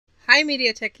Hi,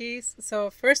 Mediatechies. So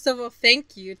first of all,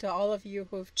 thank you to all of you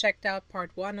who've checked out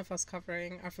part 1 of us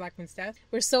covering Our Flag Means Death.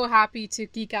 We're so happy to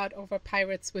geek out over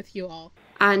pirates with you all.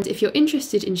 And if you're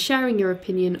interested in sharing your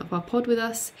opinion of our pod with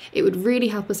us, it would really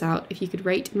help us out if you could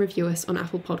rate and review us on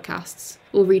Apple Podcasts.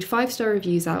 We'll read 5-star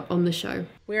reviews out on the show.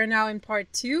 We are now in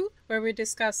part 2, where we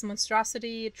discuss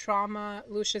monstrosity, trauma,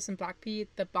 Lucius and Black Pete,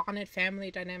 the Bonnet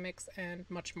family dynamics, and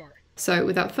much more. So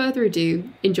without further ado,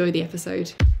 enjoy the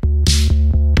episode.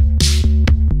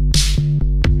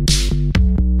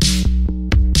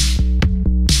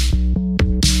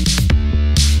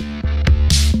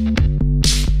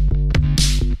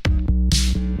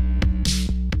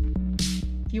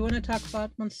 You want to talk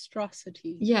about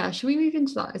monstrosity? Yeah, should we move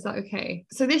into that? Is that okay?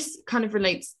 So this kind of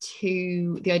relates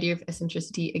to the idea of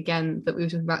eccentricity again that we were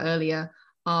talking about earlier.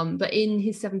 But in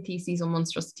his 7 Theses on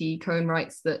Monstrosity, Cohen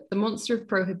writes that the monster of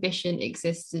prohibition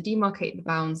exists to demarcate the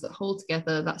bounds that hold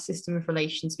together that system of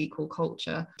relations we call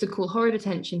culture, to call horrid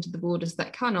attention to the borders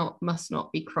that cannot, must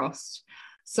not be crossed.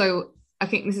 So I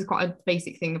think this is quite a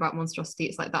basic thing about monstrosity.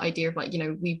 It's like that idea of like, you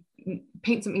know, we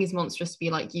paint something as monstrous to be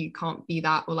like, you can't be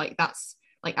that, or like that's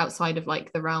like outside of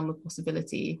like the realm of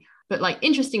possibility. But like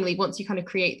interestingly, once you kind of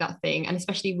create that thing, and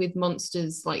especially with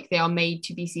monsters, like they are made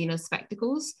to be seen as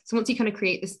spectacles. So once you kind of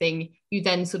create this thing, you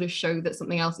then sort of show that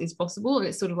something else is possible, and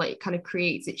it sort of like kind of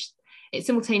creates it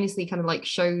simultaneously kind of like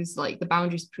shows like the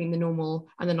boundaries between the normal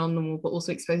and the non-normal, but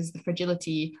also exposes the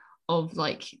fragility of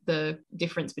like the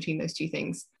difference between those two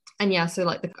things. And yeah, so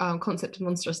like the concept of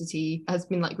monstrosity has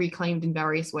been like reclaimed in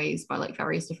various ways by like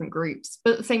various different groups.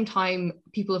 But at the same time,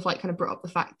 people have like kind of brought up the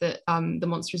fact that the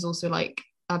monster is also like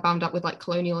bound up with like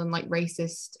colonial and like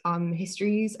racist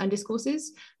histories and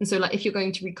discourses. And so like if you're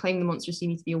going to reclaim the monstrous, you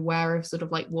need to be aware of sort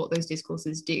of like what those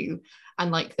discourses do. And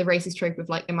like the racist trope of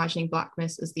like imagining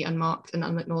blackness as the unmarked and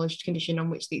unacknowledged condition on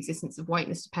which the existence of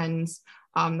whiteness depends.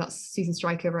 That's Susan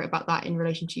Stryker wrote about that in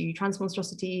relation to trans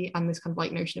monstrosity and this kind of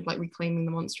like notion of like reclaiming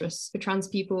the monstrous for trans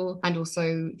people, and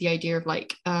also the idea of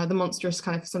like the monstrous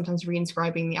kind of sometimes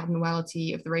reinscribing the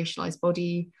abnormality of the racialized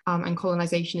body, and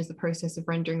colonization is the process of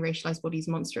rendering racialized bodies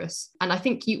monstrous. And I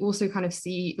think you also kind of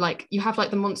see like you have like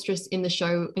the monstrous in the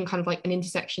show in kind of like an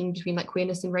intersection between like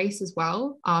queerness and race as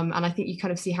well. And I think you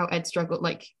kind of see how Ed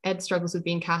struggles with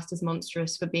being cast as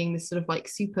monstrous for being this sort of like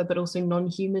super but also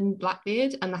non-human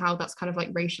Blackbeard, and how that's kind of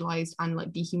like racialized and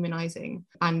like dehumanizing,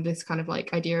 and this kind of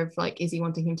like idea of like Izzy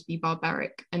wanting him to be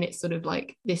barbaric, and it's sort of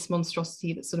like this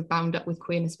monstrosity that's sort of bound up with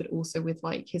queerness but also with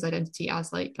like his identity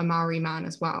as like a Maori man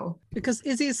as well, because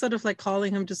Izzy is sort of like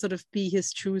calling him to sort of be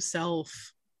his true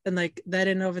self. And like that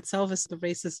in and of itself is the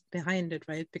racist behind it,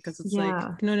 right? Because it's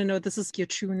like, no, this is your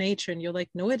true nature. And you're like,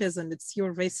 no, it isn't. It's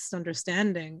your racist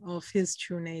understanding of his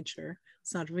true nature.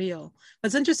 It's not real. But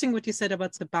it's interesting what you said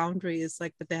about the boundaries,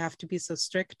 like that they have to be so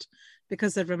strict,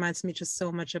 because it reminds me just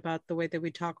so much about the way that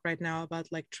we talk right now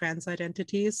about like trans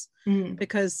identities.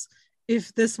 Because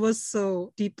if this was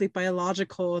so deeply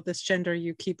biological, this gender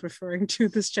you keep referring to,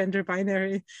 this gender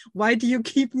binary, why do you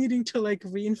keep needing to like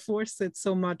reinforce it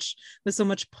so much with so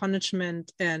much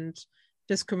punishment and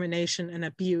discrimination and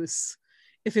abuse?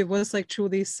 If it was like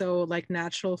truly so like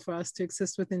natural for us to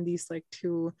exist within these like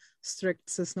two strict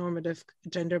cis-normative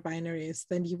gender binaries,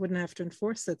 then you wouldn't have to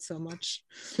enforce it so much.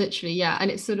 Literally, yeah.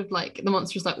 And it's sort of like the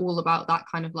monster is like all about that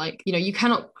kind of like, you know, you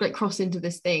cannot like cross into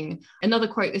this thing. Another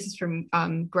quote, this is from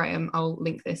Graham, I'll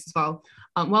link this as well.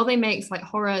 While they may excite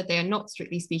horror, they are not,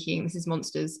 strictly speaking, this is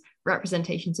monsters,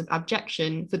 representations of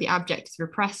abjection, for the abject is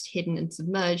repressed, hidden and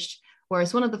submerged,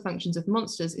 whereas one of the functions of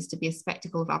monsters is to be a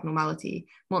spectacle of abnormality.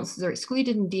 Monsters are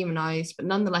excluded and demonized, but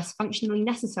nonetheless functionally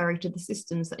necessary to the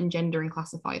systems that engender and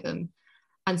classify them.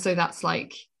 And so that's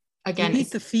like, again, you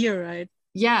need the fear, right?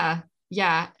 Yeah.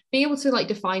 Being able to like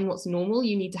define what's normal,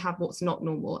 you need to have what's not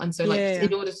normal. And so like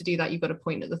in order to do that, you've got to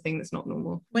point at the thing that's not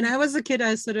normal. When I was a kid,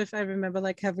 I remember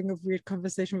like having a weird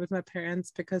conversation with my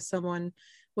parents because someone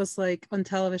was like on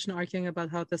television arguing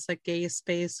about how this like gay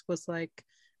space was like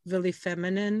really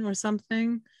feminine or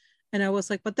something, and I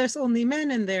was like, but there's only men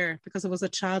in there, because I was a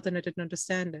child and I didn't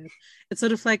understand it. It's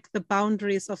sort of like the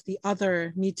boundaries of the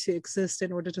other need to exist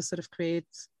in order to sort of create,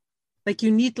 like you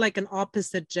need like an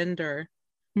opposite gender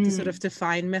to sort of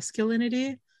define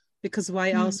masculinity, because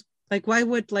why else, like why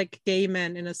would like gay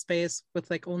men in a space with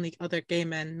like only other gay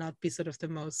men not be sort of the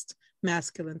most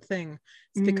masculine thing?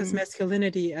 It's because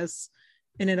masculinity as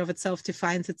in and of itself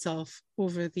defines itself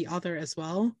over the other as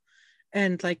well.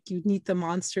 And like you need the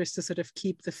monsters to sort of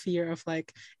keep the fear of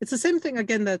like, it's the same thing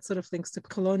again that sort of links to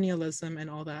colonialism and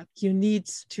all that. You need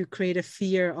to create a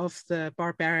fear of the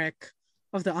barbaric,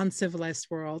 of the uncivilized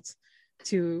world,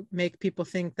 to make people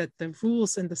think that the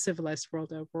rules in the civilized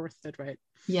world are worth it, right?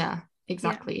 Yeah,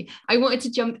 Exactly. Yeah. I wanted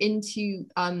to jump into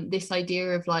this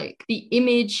idea of like the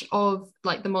image of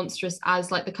like the monstrous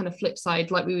as like the kind of flip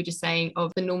side, like we were just saying,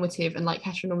 of the normative and like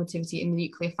heteronormativity in the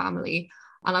nuclear family.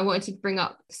 And I wanted to bring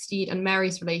up Steed and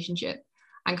Mary's relationship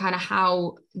and kind of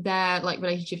how their like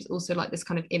relationship is also like this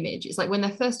kind of image. It's like when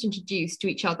they're first introduced to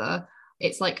each other,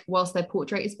 it's like whilst their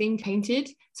portrait is being painted,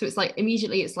 so it's like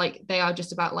immediately it's like they are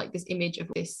just about like this image of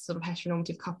this sort of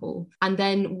heteronormative couple. And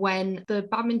then when the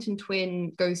badminton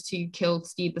twin goes to kill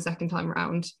Steed the second time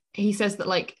around, he says that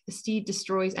like Steed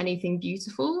destroys anything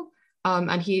beautiful,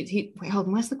 and he wait, hold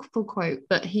on, where's the full quote?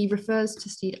 But he refers to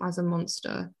Steed as a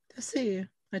monster. Does he?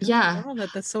 I don't know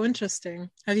that. That's so interesting.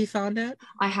 Have you found it?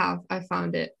 I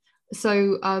found it.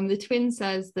 So the twin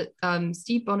says that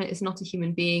Stede Bonnet is not a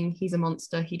human being. He's a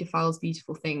monster. He defiles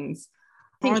beautiful things.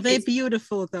 Are they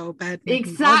beautiful though, badminton?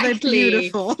 Exactly. Are they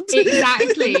beautiful?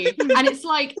 Exactly. And it's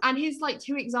like, and his like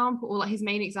two examples, or like his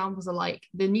main examples are like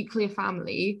the nuclear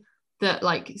family that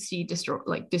like Stede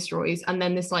destroys, and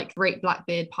then this like great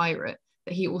Blackbeard pirate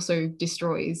that he also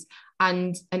destroys.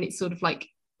 And it's sort of like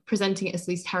presenting it as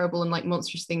these terrible and like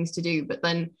monstrous things to do. But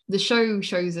then the show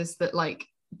shows us that like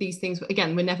these things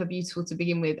again were never beautiful to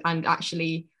begin with, and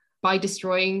actually by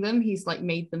destroying them he's like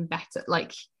made them better.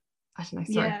 Like I don't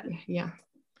know, sorry. Yeah.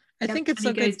 I think it's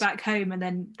he goes back home and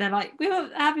then they're like, we were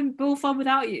having ball fun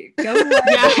without you, go away.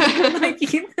 Like,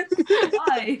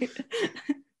 why?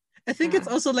 I think it's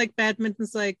also like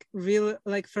badminton's like real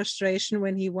like frustration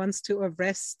when he wants to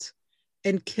arrest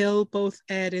and kill both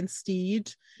Ed and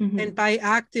Steed, and by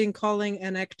calling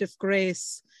an act of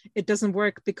grace, it doesn't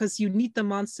work because you need the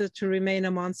monster to remain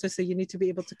a monster, so you need to be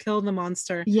able to kill the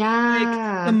monster.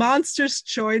 Like, the monsters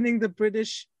joining the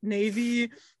British Navy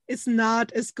is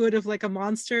not as good of like a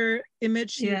monster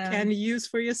image you can use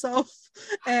for yourself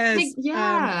as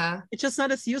it's just not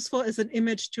as useful as an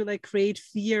image to like create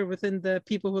fear within the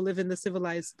people who live in the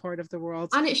civilized part of the world.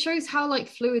 And it shows how like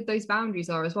fluid those boundaries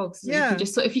are as well, because you can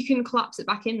just if you can collapse it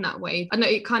back in that way, I know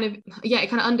it kind of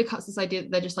undercuts this idea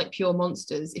that they're just like pure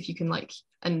monsters if you can like,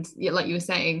 and like you were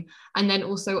saying, and then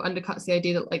also undercuts the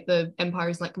idea that like the empire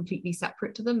is like completely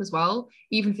separate to them as well,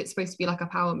 even if it's supposed to be like a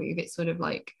power move. It's sort of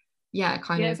like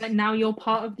it's like now you're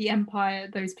part of the empire,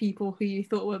 those people who you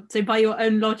thought were, so by your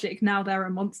own logic now there are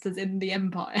monsters in the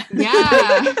empire.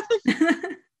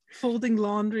 Folding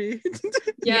laundry.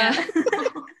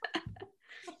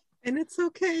 And it's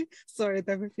okay. Sorry,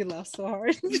 that made me laugh so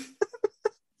hard.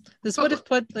 This would have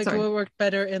put like would work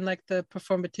better in like the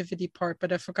performativity part,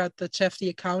 but I forgot the chef the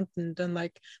accountant, and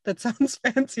like that sounds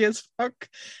fancy as fuck.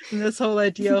 And this whole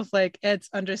idea of like Ed's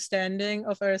understanding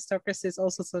of aristocracy is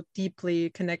also so deeply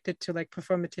connected to like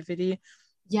performativity.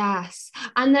 Yes,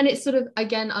 and then it's sort of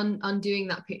again undoing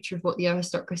that picture of what the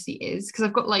aristocracy is, because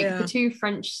I've got like the two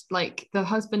French, like the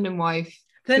husband and wife.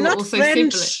 They're not also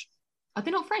French. Are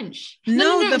they not French?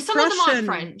 No, some Prussian. of them aren't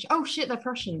French. Oh shit, they're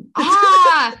Prussian.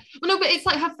 Well, no, but it's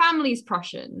like her family's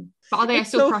Prussian. But are they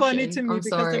still Prussian? It's so funny to me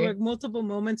because there were multiple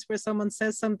moments where someone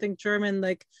says something German,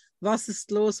 like "Was ist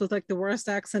los?" with like the worst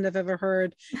accent I've ever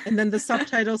heard, and then the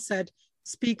subtitle said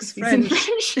speaks French.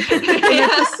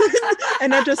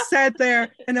 And I just sat there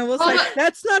and I was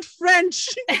that's not French.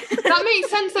 That makes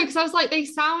sense though, because I was like, they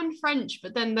sound French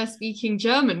but then they're speaking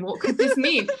German, what could this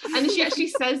mean? And she actually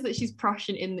says that she's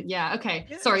Prussian in the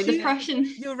the Prussian.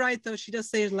 You're right though, she does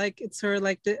say like it's her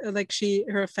like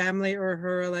her family or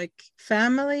her like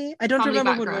family, I don't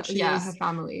remember what she is. Her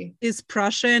family is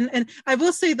Prussian. And I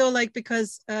will say though, like,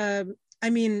 because I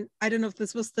mean, I don't know if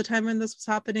this was the time when this was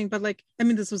happening, but like, I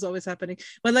mean, this was always happening.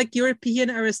 But like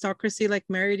European aristocracy like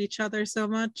married each other so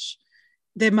much,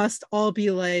 they must all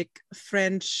be like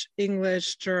French,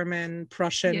 English, German,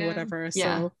 Prussian, whatever.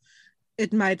 So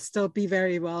it might still be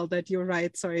very well that you're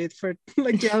right. Sorry for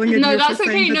like yelling at you for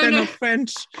saying that they're not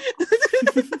French.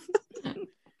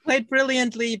 Played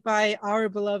brilliantly by our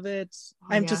beloved,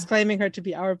 I'm just claiming her to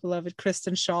be our beloved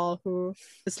Kristen Shaw, who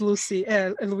is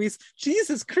Louise,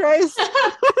 Jesus Christ,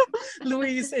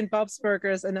 Louise in Bob's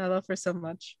Burgers, and I love her so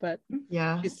much, but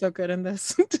she's so good in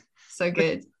this. So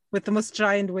good. With the most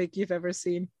giant wig you've ever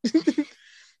seen.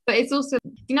 But it's also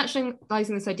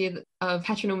denaturalizing this idea of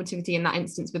heteronormativity in that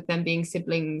instance with them being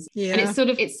siblings. And it's sort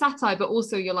of, it's satire, but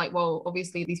also you're like, well,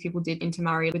 obviously these people did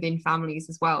intermarry within families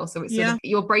as well. So it's sort of,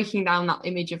 you're breaking down that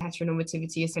image of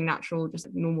heteronormativity as a natural, just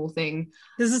a normal thing.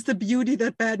 This is the beauty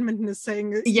that badminton is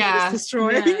saying is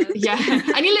destroying. Yeah.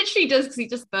 And he literally does, because he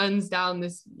just burns down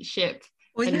this ship.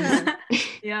 Well,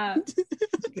 yeah.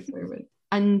 Good moment.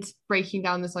 and breaking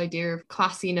down this idea of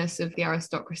classiness of the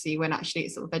aristocracy when actually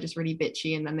it's sort of they're just really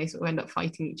bitchy, and then they sort of end up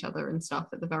fighting each other and stuff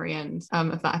at the very end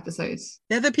of that episode.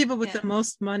 They're the people with the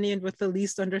most money and with the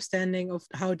least understanding of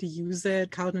how to use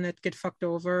it, how to not get fucked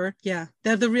over. Yeah,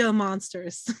 they're the real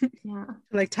monsters. Yeah.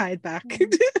 Like tie it back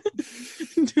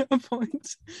to a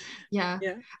point. Yeah.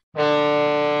 Yeah.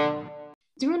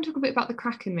 Do you want to talk a bit about the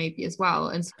Kraken maybe as well?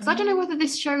 And because I don't know whether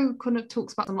this show kind of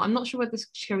talks about them. I'm not sure whether this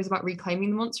show is about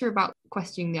reclaiming the monster, about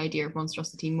questioning the idea of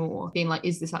monstrosity more, being like,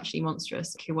 is this actually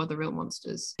monstrous? Who are the real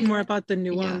monsters? More about the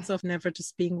nuance of never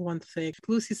just being one thing.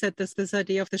 Lucy said this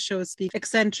idea of the show is being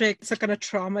eccentric. It's not going to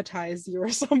traumatize you or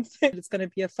something. It's going to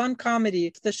be a fun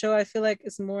comedy. The show, I feel like,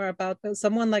 is more about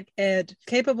someone like Ed,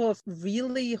 capable of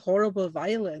really horrible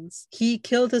violence. He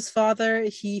killed his father.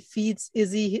 He feeds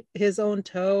Izzy his own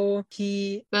toe.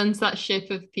 He burns that ship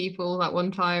of people that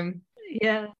one time.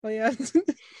 Yeah. Oh yeah.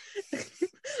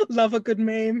 Love a good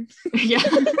meme. Yeah.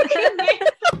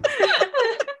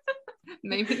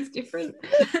 Maybe it's different.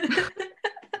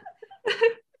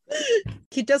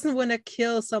 He doesn't want to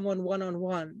kill someone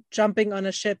one-on-one, jumping on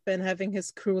a ship and having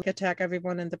his crew attack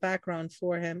everyone in the background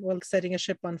for him, or setting a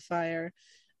ship on fire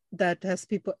that has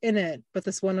people in it. But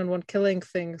this one-on-one killing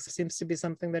thing seems to be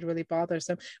something that really bothers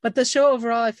him. But the show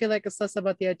overall, I feel like it's less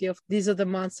about the idea of these are the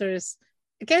monsters.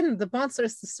 Again, the monster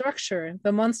is the structure.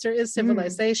 The monster is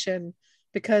civilization,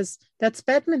 because that's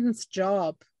Badminton's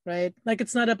job, right? Like,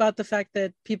 it's not about the fact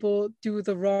that people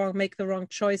make the wrong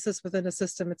choices within a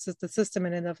system. It's just the system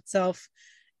in and of itself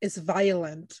is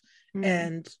violent.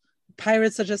 And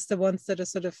pirates are just the ones that are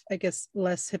sort of, I guess,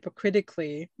 less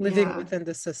hypocritically living within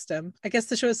the system. I guess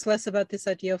the show is less about this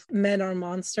idea of men are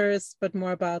monsters, but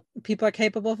more about people are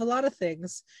capable of a lot of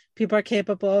things. People are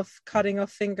capable of cutting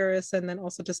off fingers and then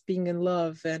also just being in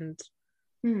love and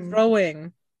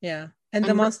throwing. Yeah. And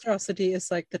the monstrosity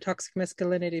is like the toxic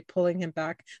masculinity pulling him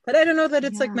back. But I don't know that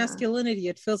it's like masculinity.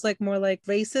 It feels like more like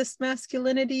racist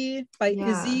masculinity by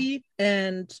Izzy,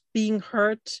 and being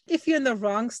hurt. If you're in the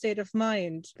wrong state of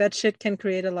mind, that shit can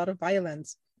create a lot of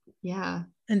violence. Yeah.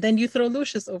 And then you throw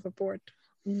Lucius overboard.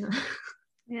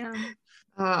 Yeah.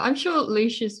 I'm sure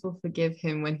Lucius will forgive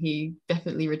him when he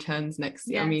definitely returns next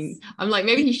year. Yes. I mean, I'm like,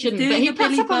 maybe he shouldn't, but Doing he a puts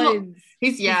Billy up a lot. Bones.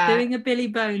 He's doing a Billy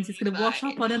Bones. He's going to wash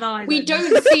up on an island. We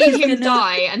don't see him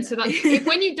die, and so that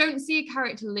when you don't see a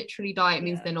character literally die, it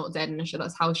means they're not dead in a show.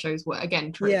 That's how shows work.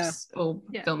 Again, tropes or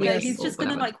filmmakers. Yeah, he's just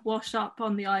going to like wash up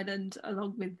on the island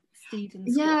along with Stephen.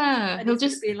 Yeah, and he'll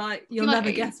just be like, you'll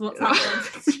never guess what's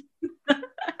happened.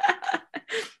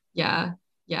 Yeah.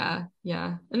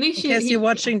 And in case you're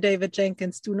watching David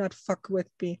Jenkins, do not fuck with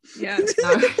me. Yeah.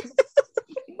 No.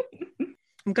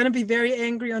 I'm gonna be very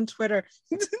angry on Twitter.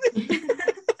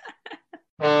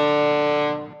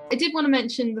 I did want to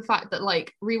mention the fact that,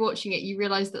 like, rewatching it, you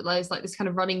realize that there's like this kind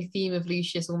of running theme of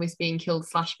Lucius almost being killed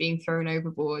 / being thrown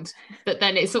overboard, but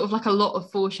then it's sort of like a lot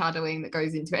of foreshadowing that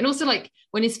goes into it. And also, like,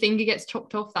 when his finger gets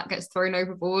chopped off, that gets thrown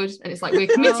overboard, and it's like, we're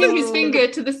committing his finger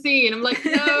to the sea, and I'm like,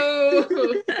 no.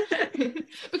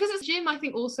 Because it's Jim, I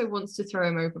think, also wants to throw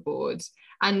him overboard,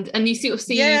 and you sort of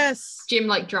see Jim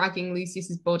like dragging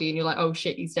Lucius's body, and you're like, oh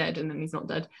shit, he's dead, and then he's not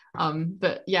dead.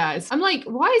 But yeah, I'm like,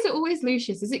 why is it always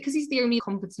Lucius? Is it because he's the only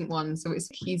competent one, so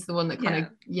he's the one that kind of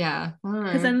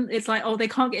because then it's like, oh, they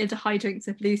can't get into hijinks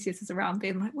if Lucius is around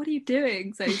being like, what are you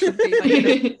doing? So he should be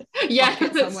like, yeah,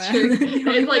 that's true.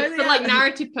 It's like for like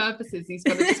narrative purposes, he's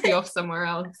got to just be off somewhere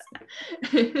else.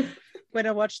 When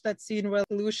I watched that scene where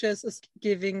Lucius is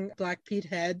giving Black Pete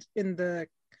head in the,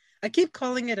 I keep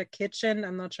calling it a kitchen.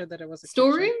 I'm not sure that it was a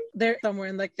story. Kitchen. They're somewhere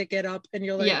and like they get up and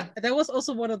you're like, that was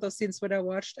also one of those scenes when I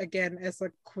watched again as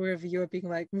a queer viewer being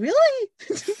like, really?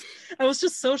 I was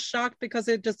just so shocked because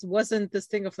it just wasn't this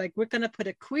thing of like, we're gonna put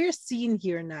a queer scene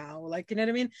here now. Like, you know what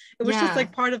I mean? It was just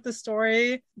like part of the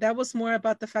story. That was more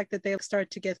about the fact that they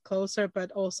start to get closer,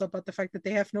 but also about the fact that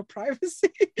they have no privacy.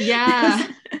 Yeah.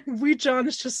 Wee John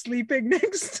is just sleeping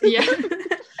next to them.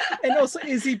 And also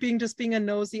Izzy being a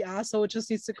nosy asshole, just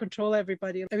needs to control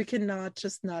everybody. We cannot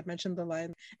just not mention the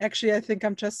line. Actually, I think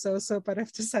I'm just so, but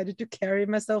I've decided to carry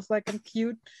myself like I'm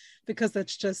cute, because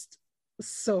that's just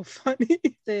so funny.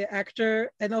 The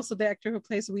actor and also the actor who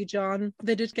plays Wee John,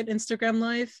 they did get Instagram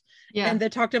live, and they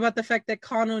talked about the fact that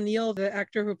Con O'Neill, the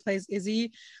actor who plays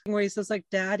Izzy, where he says like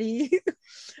daddy,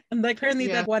 and like apparently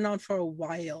that went on for a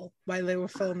while they were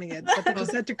filming it, but they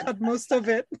just had to cut most of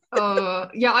it. Oh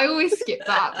yeah, I always skip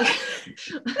that.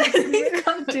 You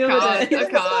can't deal with it. I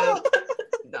can't.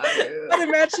 No. But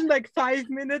imagine like 5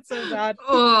 minutes of that.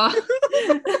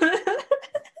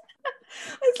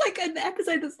 It's like an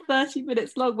episode that's 30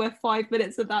 minutes long where 5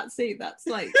 minutes of that scene, that's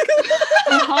like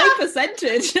a high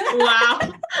percentage.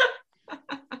 Wow.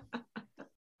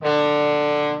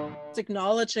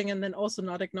 acknowledging and then also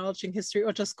not acknowledging history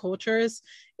or just cultures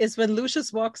is when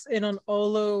Lucius walks in on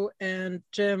Olo and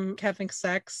Jim having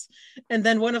sex, and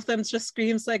then one of them just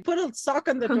screams like, put a sock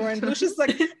on the door, and Lucius is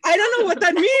like, I don't know what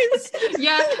that means.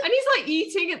 Yeah, and he's like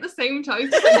eating at the same time. He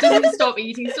doesn't stop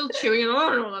eating, still chewing, and I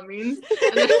don't know what that means.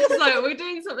 And then it's like, we're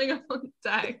doing something on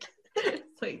deck.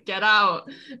 It's like, get out.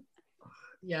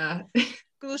 Yeah.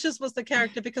 Lucius was the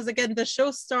character because, again, the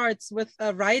show starts with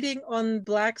writing on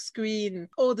black screen.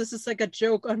 Oh, this is like a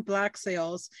joke on black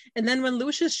sales. And then when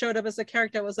Lucius showed up as a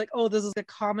character, I was like, oh, this is the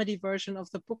comedy version of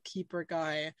the bookkeeper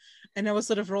guy. And I was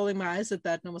sort of rolling my eyes at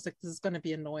that, and I was like, this is going to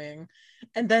be annoying.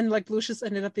 And then like Lucius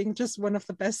ended up being just one of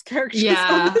the best characters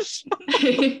on the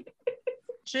show.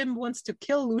 Jim wants to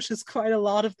kill Lucius quite a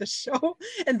lot of the show,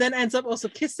 and then ends up also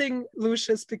kissing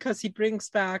Lucius because he brings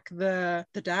back the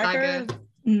dagger.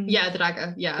 Yeah, the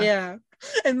dagger. Yeah.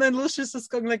 And then Lucius is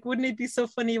going like, wouldn't it be so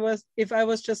funny if I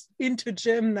was just into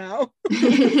Jim now?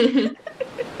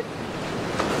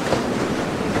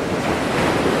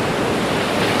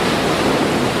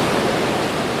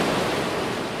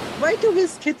 Why do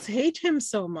his kids hate him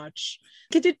so much?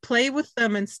 He did play with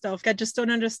them and stuff. I just don't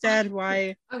understand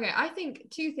why. Okay, I think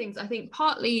two things. I think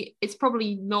partly it's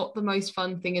probably not the most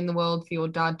fun thing in the world for your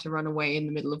dad to run away in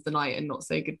the middle of the night and not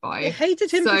say goodbye. They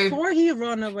hated him before he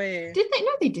ran away. Did they?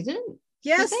 No, they didn't.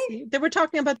 Yes, they were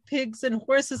talking about pigs and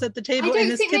horses at the table,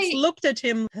 and his kids looked at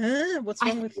him. Huh? What's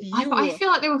wrong with you? I feel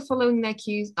like they were following that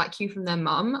cue from their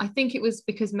mum. I think it was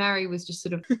because Mary was just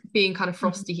sort of being kind of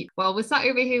frosty. Well, we're sat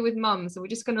over here with mum, so we're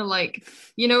just gonna like,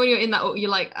 you know, when you're in that, you're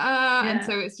like, and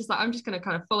so it's just like, I'm just gonna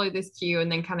kind of follow this cue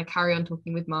and then kind of carry on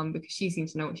talking with mum because she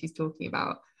seems to know what she's talking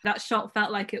about. That shot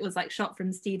felt like it was like shot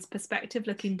from Steed's perspective,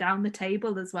 looking down the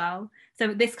table as well.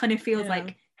 So this kind of feels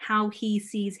like how he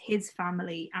sees his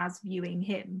family as viewing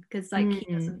him, because like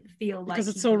he doesn't feel like, because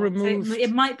it's so removed. So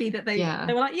it might be that they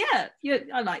were like,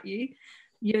 I like you,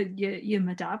 you're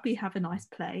my dad, we have a nice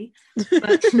play,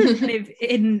 but kind of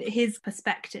in his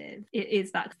perspective it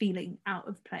is that feeling out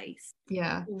of place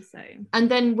also. And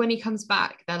then when he comes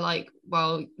back, they're like,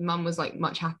 well, mum was like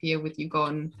much happier with you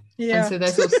gone, and so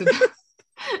there's also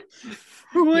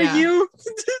who are you?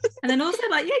 And then also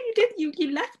like,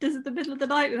 you left us at the middle of the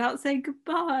night without saying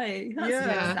goodbye. That's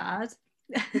very sad.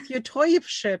 With your toy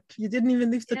ship, you didn't even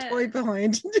leave the toy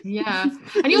behind.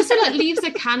 And he also like leaves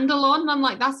a candle on, and I'm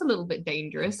like, that's a little bit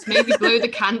dangerous, maybe blow the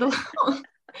candle out.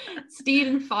 Steed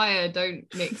and fire don't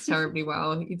mix terribly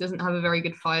well. He doesn't have a very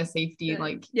good fire safety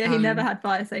he never had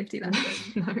fire safety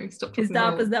lessons. No, stop. His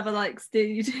dad was never like,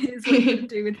 Steed, it's what you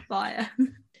do with fire.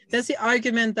 There's the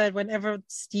argument that whenever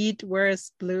Steed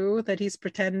wears blue, that he's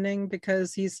pretending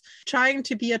because he's trying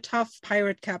to be a tough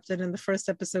pirate captain in the first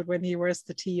episode when he wears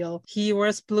the teal. He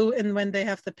wears blue and when they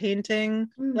have the painting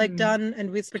like done,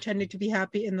 and he's pretending to be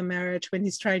happy in the marriage when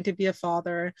he's trying to be a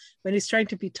father, when he's trying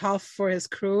to be tough for his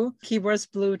crew. He wears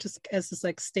blue just as his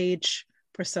like stage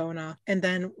persona, and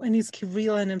then when he's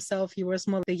real in himself, he wears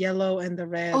more the yellow and the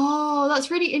red. Oh, that's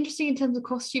really interesting in terms of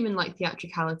costume and like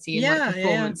theatricality and like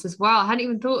performance as well. I hadn't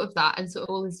even thought of that. And so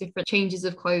all these different changes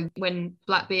of clothes when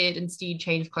Blackbeard and Steed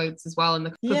change clothes as well, and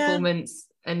the performance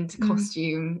and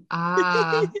costume.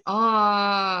 Well,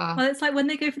 it's like when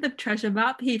they go for the treasure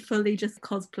map, he fully just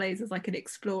cosplays as like an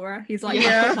explorer. He's like,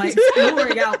 my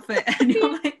exploring outfit, and you're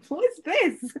like, what is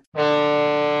this?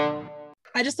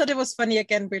 I just thought it was funny.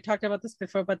 Again, we talked about this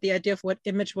before, but the idea of what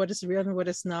is real and what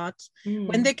is not.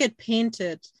 When they get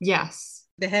painted,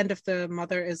 the hand of the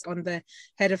mother is on the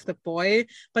head of the boy,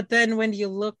 but then when you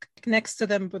look next to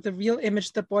them with the real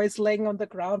image, the boy's laying on the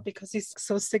ground because he's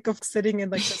so sick of sitting in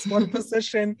like this one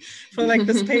position for like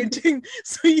this painting,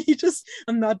 so he just,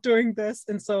 I'm not doing this.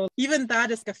 And so even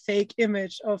that is a fake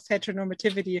image of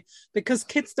heteronormativity, because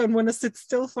kids don't want to sit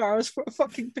still for hours for a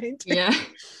fucking painting.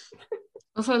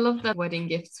 Also, I love that wedding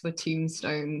gifts were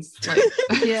tombstones. Like,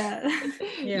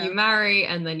 you marry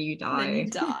and then you die.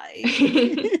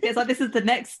 It's like, this is the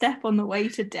next step on the way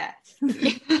to death.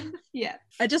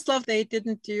 I just love they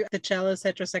didn't do the jealous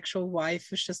heterosexual wife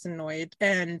who's just annoyed,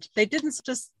 and they didn't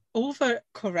just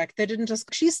overcorrect. They didn't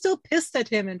just, she's still pissed at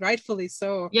him, and rightfully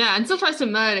so. And still tries to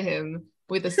murder him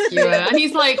with a skewer, and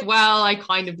he's like, well, I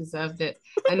kind of deserved it.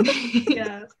 And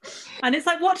and it's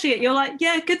like watching it, you're like,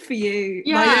 good for you.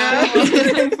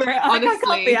 I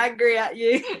can't be angry at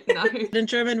you. No. In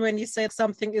German, when you say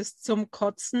something is zum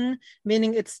Kotzen,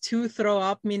 meaning it's to throw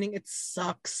up, meaning it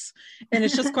sucks, and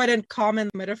it's just quite a common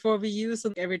metaphor we use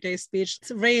in everyday speech.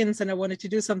 It rains and I wanted to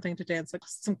do something today, and it's like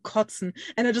zum Kotzen,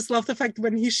 and I just love the fact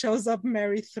when he shows up,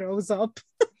 Mary throws up.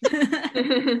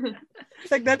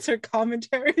 Like that's her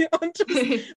commentary on just,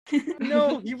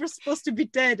 no, you were supposed to be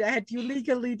dead. I had you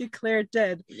legally declared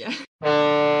dead.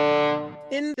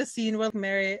 In the scene where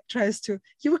Mary tries to,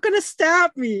 you were gonna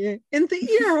stab me in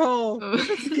the ear hole.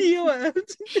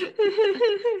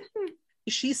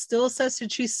 She still says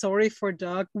that she's sorry for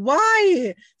Doug.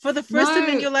 Why? For the first time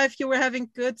in your life, you were having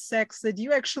good sex that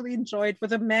you actually enjoyed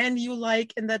with a man you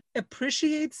like and that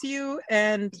appreciates you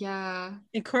and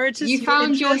encourages you. You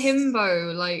found your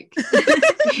himbo, like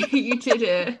you did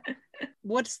it.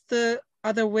 What's the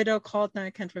other widow called now? I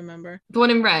can't remember. The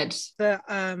one in red. The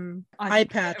eye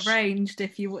patch. Arranged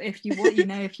if you want, if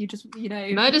you just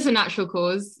Murder's a natural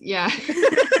cause. Yeah.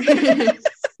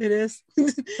 It is.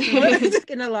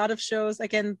 In a lot of shows,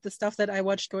 again, the stuff that I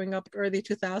watched growing up early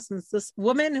 2000s, this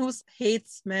woman who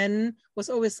hates men was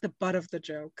always the butt of the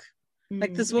joke.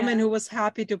 Like this woman who was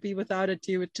happy to be without a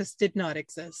dude just did not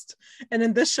exist. And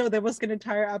in this show, there was an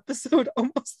entire episode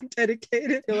almost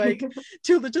dedicated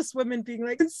to just women being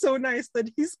like, it's so nice that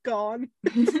he's gone.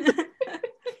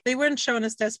 They weren't shown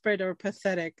as desperate or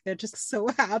pathetic. They're just so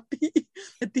happy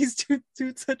that these two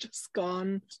dudes are just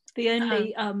gone. The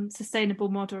only sustainable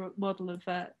model of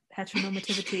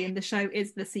heteronormativity in the show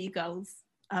is the seagulls.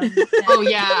 Oh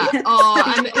yeah.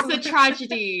 Oh, and it's a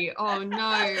tragedy. Oh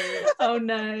no. Oh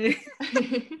no.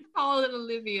 Oh, little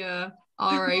Olivia.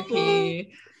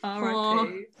 R.I.P.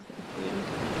 R.I.P.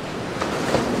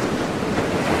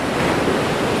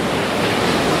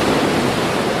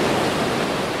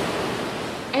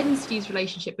 Ed and Stu's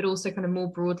relationship, but also kind of more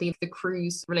broadly the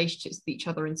crew's relationships with each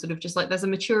other, and sort of just like there's a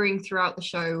maturing throughout the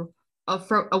show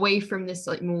away from this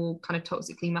like more kind of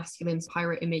toxically masculine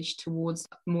pirate image towards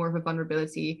more of a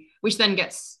vulnerability, which then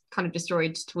gets kind of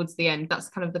destroyed towards the end. That's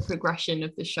kind of the progression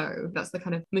of the show. That's the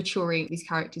kind of maturing these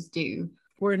characters do.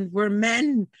 We're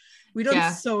men. We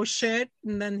don't sew shit.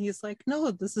 And then he's like,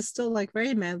 no, this is still like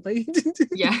very manly.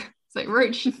 Yeah. It's like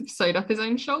Roach sewed up his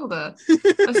own shoulder.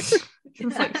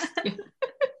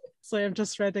 So I'm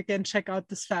just read again, check out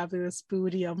this fabulous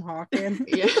booty I'm hawking.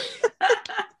 Yeah.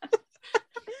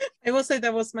 I will say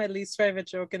that was my least favorite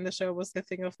joke in the show, was the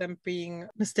thing of them being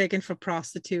mistaken for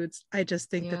prostitutes. I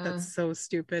just think that that's so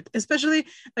stupid, especially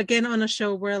again on a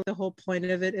show where the whole point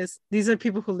of it is these are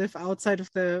people who live outside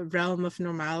of the realm of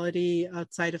normality,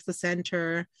 outside of the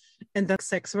center, and the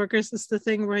sex workers is the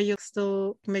thing where you're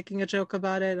still making a joke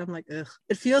about it. I'm like, ugh.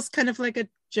 It feels kind of like a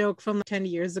joke from 10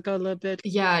 years ago a little bit.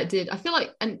 Yeah, it did. I feel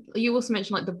like, and you also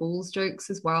mentioned like the balls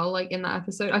jokes as well, like in that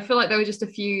episode. I feel like there were just a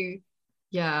few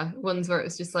ones where it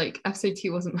was just like episode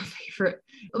 2 wasn't my favorite,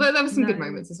 although there were some good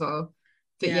moments as well.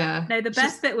 But no, the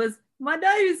best bit was my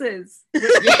noses.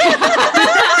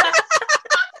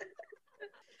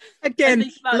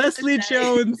 Again, Leslie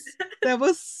Jones. That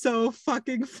was so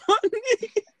fucking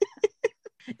funny.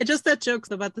 It just that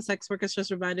jokes about the sex workers just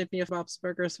reminded me of Bob's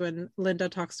Burgers when Linda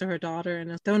talks to her daughter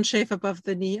and don't shave above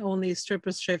the knee, only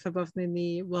strippers shave above the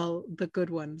knee. Well, the good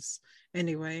ones.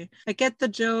 Anyway, I get the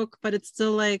joke, but it's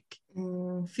still like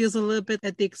feels a little bit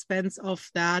at the expense of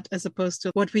that as opposed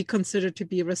to what we consider to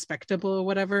be respectable or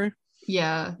whatever.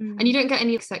 Yeah. And you don't get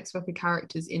any sex worker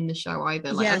characters in the show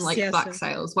either, like unlike Black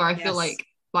Sails, where I feel like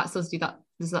Black Sails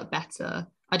does that better.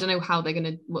 I don't know what they're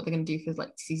gonna do for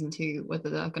like season 2, whether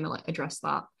they're gonna like address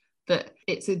that. But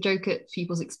it's a joke at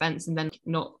people's expense and then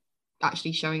not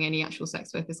actually showing any actual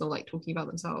sex workers or like talking about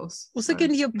themselves. Also,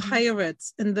 again, you're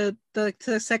pirates and the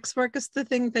sex work is the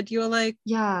thing that you're like,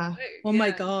 oh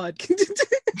my god.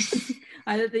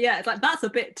 It's like that's a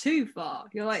bit too far.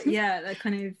 You're like, that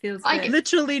kind of feels like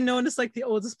literally known as like the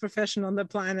oldest profession on the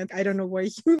planet. I don't know where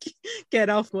you get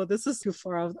off. Well, this is too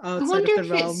far outside of the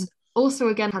realm. Also,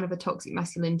 again, kind of a toxic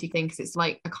masculinity thing, because it's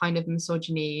like a kind of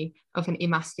misogyny of an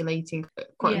emasculating,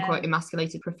 quote unquote,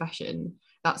 emasculated profession.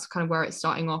 That's kind of where it's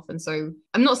starting off. And so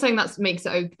I'm not saying that makes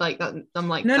it like that. I'm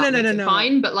like, no,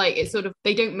 fine. But like, it's sort of,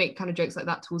 they don't make kind of jokes like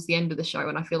that towards the end of the show.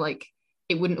 And I feel like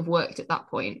it wouldn't have worked at that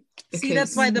point. Because, see,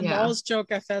 that's why the balls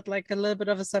joke, I felt like a little bit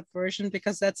of a subversion,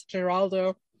 because that's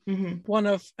Geraldo. One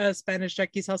of Spanish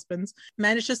Jackie's husbands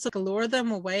manages to lure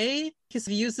them away because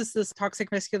he uses this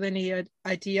toxic masculinity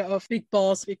idea of big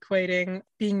balls equating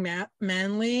being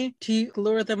manly to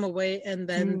lure them away, and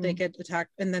then they get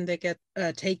attacked and then they get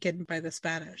taken by the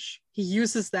Spanish. He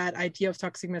uses that idea of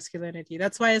toxic masculinity.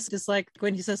 That's why it's just like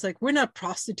when he says like, we're not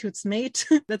prostitutes, mate.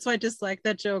 That's why I just like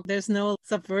that joke. There's no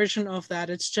subversion of that.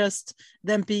 It's just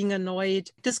them being annoyed,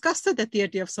 disgusted at the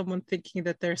idea of someone thinking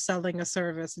that they're selling a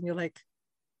service, and you're like,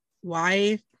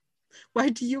 why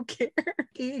do you care?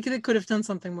 They could have done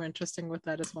something more interesting with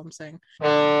that, is what I'm saying.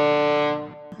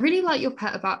 Really like your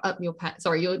point about like your pet.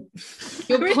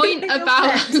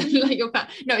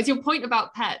 No, it's your point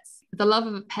about pets, The love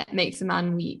of a pet makes a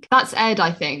man weak. That's Ed,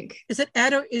 I think. Is it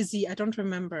Ed or Izzy? I don't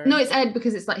remember. No, it's Ed,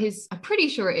 because it's like his, I'm pretty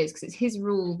sure it is, because it's his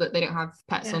rule that they don't have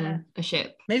pets on a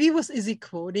ship. Maybe it was Izzy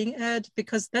quoting Ed,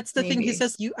 because that's the thing. He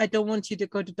says, I don't want you to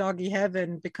go to doggy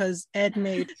heaven, because Ed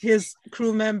made his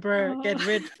crew member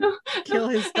kill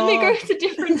his dog. And they go to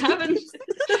different heavens.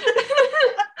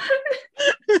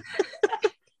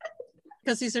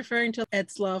 Because he's referring to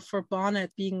Ed's love for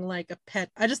Bonnet being like a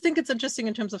pet. I just think it's interesting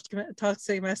in terms of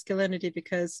toxic masculinity,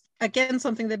 because again,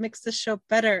 something that makes this show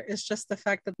better is just the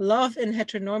fact that love in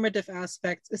heteronormative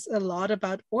aspects is a lot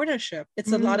about ownership.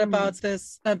 It's a lot about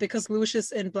this, because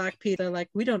Lucius and Black Pete are like,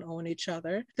 we don't own each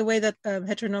other. The way that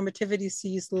heteronormativity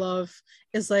sees love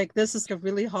is like, this is a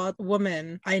really hot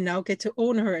woman, I now get to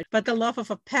own her. But the love of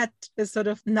a pet is sort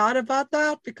of not about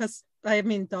that, because I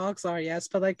mean, dogs are, yes,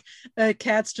 but like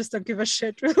cats just don't give a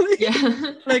shit, really.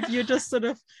 Yeah. Like, you just sort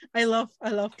of, I love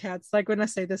cats. Like, when I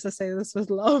say this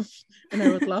with love, and I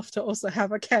would love to also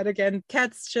have a cat again.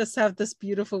 Cats just have this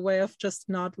beautiful way of just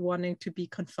not wanting to be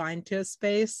confined to a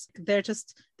space. They're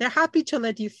happy to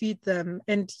let you feed them,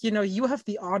 and you have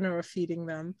the honor of feeding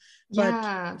them,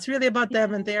 but it's really about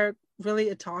them, and they're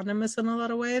really autonomous in a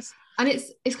lot of ways. And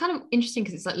it's kind of interesting,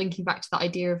 because it's like linking back to that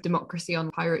idea of democracy on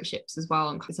pirate ships as well,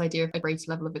 and this idea of a greater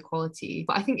level of equality.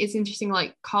 But I think it's interesting,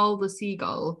 like Carl the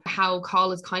seagull, how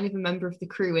Carl is kind of a member of the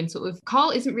crew, and sort of Carl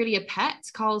isn't really a pet.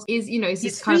 Carl is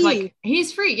this kind of like,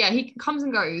 he's free. Yeah, he comes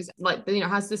and goes, like,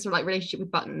 has this sort of like relationship with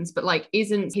Buttons, but like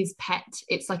isn't his pet.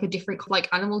 It's like a different like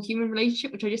animal human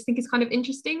relationship, which I just think is kind of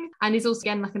interesting, and is also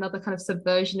again like another kind of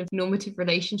subversion of normative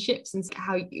relationships and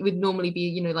how it would normally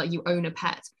be, like you own a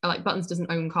pet. Like Buttons doesn't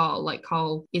own Carl. Like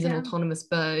Carl is an autonomous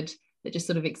bird that just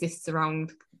sort of exists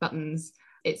around Buttons.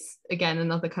 It's again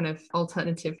another kind of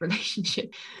alternative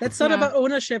relationship. That's not about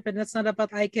ownership, and it's not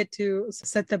about I get to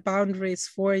set the boundaries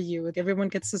for you. Everyone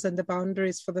gets to set the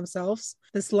boundaries for themselves.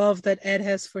 This love that Ed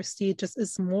has for Steve just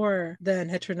is more than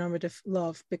heteronormative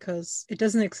love, because it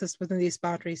doesn't exist within these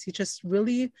boundaries. He just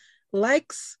really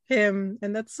likes him,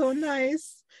 and that's so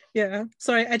nice. Yeah,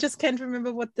 sorry, I just can't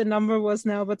remember what the number was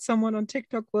now, but someone on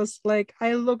TikTok was like,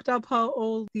 I looked up how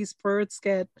old these birds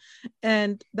get,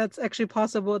 and that's actually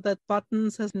possible that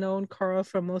Buttons has known Carl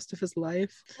for most of his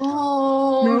life.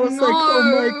 Oh, and I was like,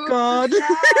 oh my god.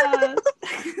 Yes.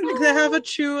 Like, they have a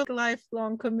true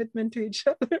lifelong commitment to each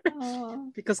other.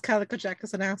 Because Calico Jack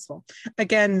is an asshole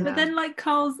again. But then like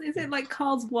Carl's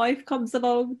wife comes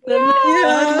along, the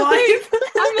wife.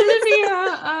 I'm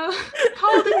Olivia.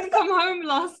 Carl didn't come home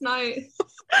last night.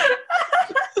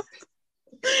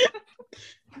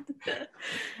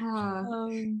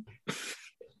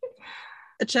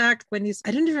 Jack, when I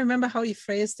don't even remember how he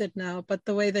phrased it now, but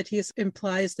the way that he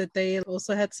implies that they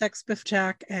also had sex with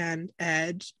Jack and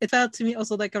Ed, it felt to me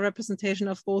also like a representation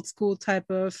of old school type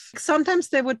of, sometimes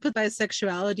they would put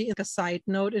bisexuality in a side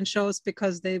note in shows,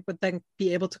 because they would then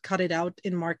be able to cut it out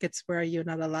in markets where you're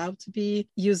not allowed to be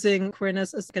using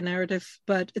queerness as a narrative.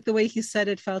 But the way he said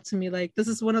it felt to me like, this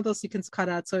is one of those you can cut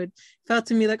out. So it felt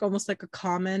to me like almost like a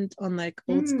comment on like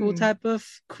old school type of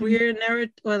queer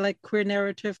narrative, or like queer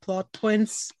narrative plot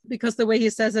points. Because the way he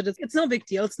says it, it's no big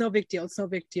deal, it's no big deal, it's no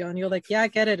big deal, and you're like, yeah, I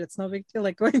get it, it's no big deal,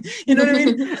 like, you know what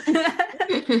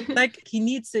I mean? Like, he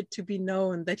needs it to be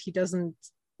known that he doesn't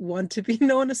want to be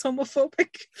known as homophobic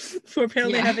for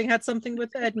apparently having had something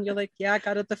with Ed, and you're like, yeah, I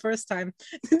got it the first time.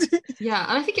 Yeah,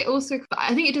 and I think it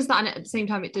does that, and at the same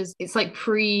time it's like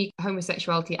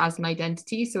pre-homosexuality as an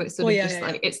identity, so it's sort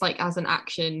of it's like as an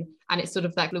action, and it's sort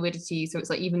of that fluidity. So it's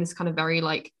like even this kind of very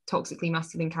like toxically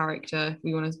masculine character,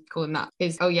 we want to call him that,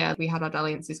 is we had our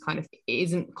dalliances, kind of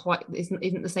isn't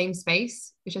the same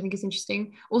space, which I think is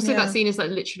interesting. Also, that scene is like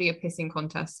literally a pissing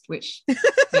contest, which good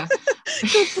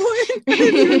point. I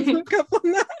didn't even look up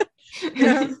on that.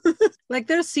 Yeah. Like,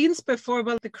 there's scenes before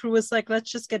where the crew is like, let's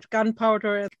just get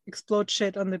gunpowder and explode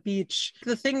shit on the beach.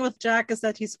 The thing with Jack is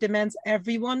that he demands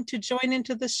everyone to join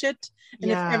into the shit,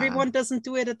 and if everyone doesn't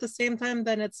do it at the same time,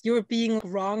 then it's you're being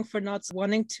wrong for not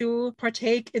wanting to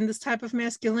partake in this type of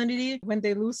masculinity. When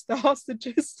they lose the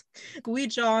hostages, Gui,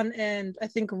 John, and I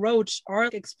think Roach are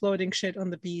exploding shit on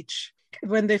the beach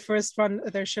when they first run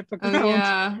their ship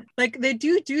aground. Like, they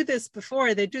do this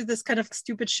before. They do this kind of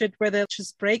stupid shit where they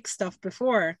just break stuff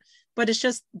before, but it's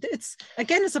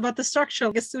about the structure.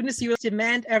 As soon as you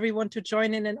demand everyone to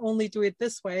join in and only do it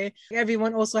this way,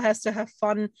 everyone also has to have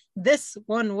fun this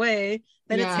one way,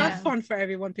 then it's not fun for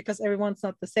everyone, because everyone's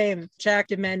not the same. Jack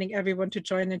demanding everyone to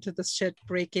join into this shit,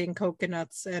 breaking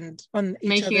coconuts and on each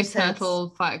making a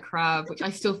turtle fight a crab, which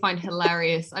I still find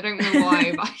hilarious. I don't know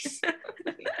why, but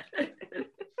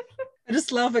I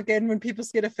just love again when people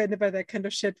get offended by that kind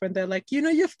of shit, when they're like,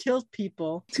 you've killed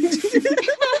people.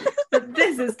 But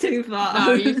this is too far.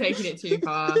 No, you're taking it too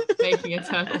far. Making a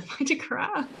turtle fight a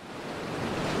crab.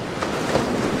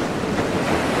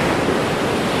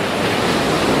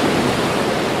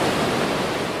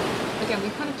 Again, we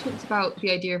kind of talked about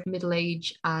the idea of middle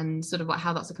age and sort of like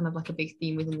how that's a kind of like a big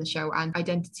theme within the show, and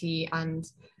identity and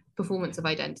performance of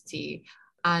identity.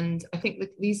 And I think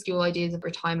that these dual ideas of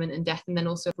retirement and death, and then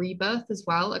also rebirth as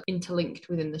well, are interlinked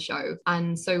within the show.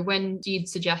 And so when Deed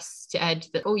suggests to Ed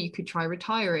that, oh, you could try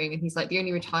retiring, and he's like, the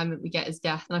only retirement we get is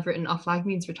death. And I've written, our flag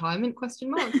means retirement, ?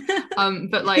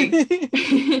 But like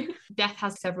death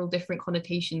has several different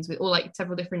connotations with, or like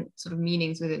several different sort of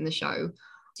meanings within the show.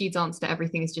 Deed's answer to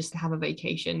everything is just to have a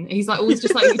vacation. He's like always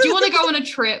just like, do you want to go on a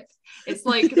trip? It's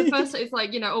like the first, it's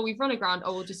like, you know, oh, we've run aground,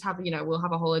 oh, we'll just have, you know, we'll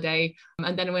have a holiday.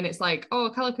 And then when it's like, oh,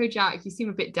 Calico Jack, you seem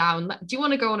a bit down, do you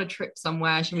want to go on a trip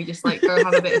somewhere? Should we just like go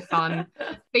have a bit of fun?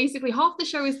 Basically half the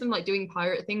show is them like doing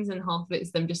pirate things, and half of it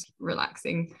is them just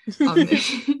relaxing.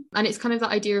 And it's kind of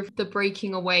that idea of the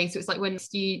breaking away. So it's like when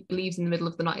Steve leaves in the middle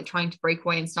of the night trying to break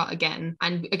away and start again.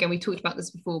 And again, we talked about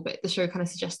this before, but the show kind of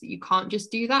suggests that you can't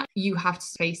just do that. You have to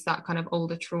face that kind of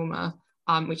older trauma,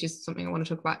 which is something I want to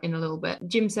talk about in a little bit.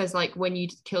 Jim says, like, when you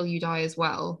kill, you die as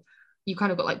well. You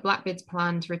kind of got like Blackbeard's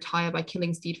plan to retire by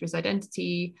killing Steed for his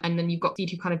identity. And then you've got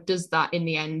Steed who kind of does that in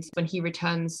the end when he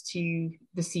returns to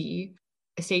the sea,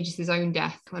 stages his own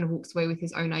death, kind of walks away with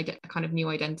his own kind of new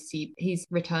identity. He's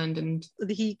returned, and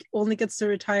he only gets to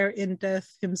retire in death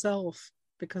himself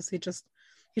because he just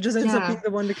ends up being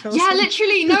the one to kill him.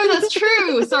 Literally. No, that's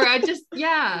true. Sorry, I just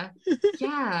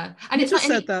and it's just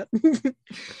like, said that.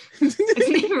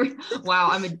 Wow,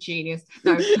 I'm a genius.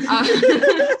 No.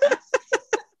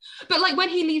 But like when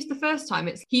he leaves the first time,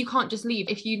 it's you can't just leave.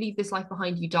 If you leave this life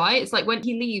behind, you die. It's like when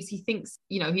he leaves, he thinks,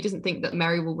 you know, he doesn't think that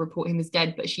Mary will report him as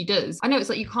dead, but she does. I know it's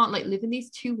like you can't like live in these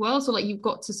two worlds, or like you've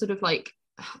got to sort of like,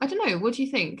 I don't know, what do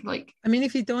you think? Like, I mean,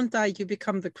 if you don't die, you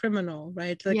become the criminal,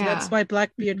 right? Like that's why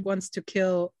Blackbeard wants to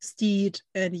kill Steed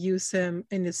and use him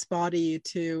in his body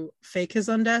to fake his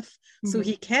own death, so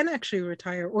he can actually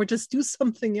retire or just do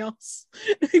something else.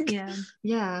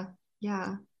 Yeah.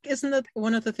 Isn't that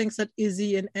one of the things that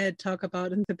Izzy and Ed talk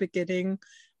about in the beginning,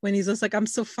 when he's just like, I'm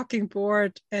so fucking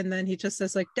bored, and then he just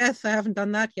says like, death, I haven't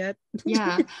done that yet.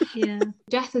 Yeah.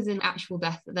 Death is in actual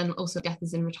death, but then also death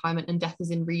is in retirement, and death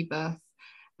is in rebirth.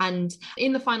 And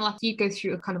in the final act, you go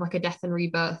through a kind of like a death and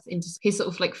rebirth into his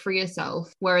sort of like freer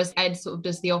self, whereas Ed sort of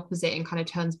does the opposite and kind of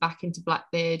turns back into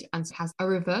Blackbeard and has a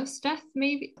reverse death,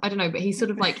 maybe. I don't know, but he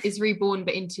sort of like is reborn,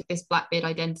 but into this Blackbeard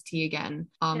identity again.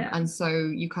 And so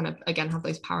you kind of, again, have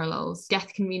those parallels.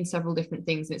 Death can mean several different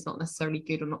things, and it's not necessarily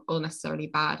good or necessarily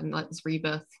bad. And like this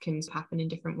rebirth can happen in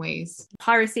different ways.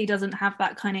 Piracy doesn't have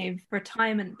that kind of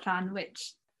retirement plan,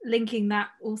 which linking that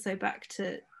also back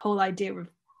to whole idea of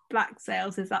black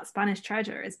sails is that Spanish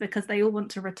treasure, is because they all want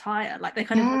to retire, like they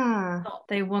kind of stop.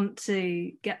 They want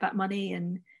to get that money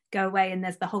and go away. And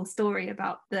there's the whole story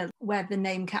about where the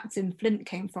name Captain Flint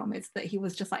came from, is that he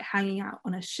was just like hanging out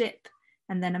on a ship,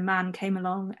 and then a man came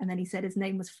along and then he said his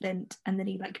name was Flint, and then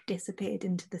he like disappeared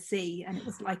into the sea, and it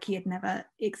was like he had never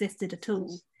existed at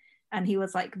all. And he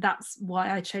was like, that's why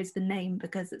I chose the name,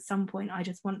 because at some point I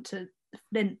just want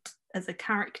Flint as a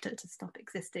character to stop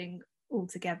existing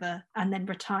altogether and then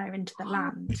retire into the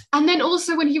land. And then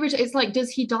also when he it's like, does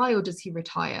he die or does he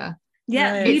retire?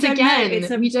 It's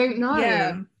again, we don't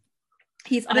know.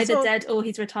 He's either dead or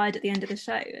he's retired at the end of the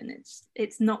show, and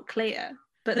it's not clear,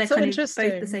 but they're kind of both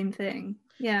the same thing.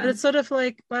 But it's sort of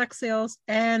like Black Sails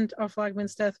and Our Flag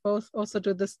Means Death both also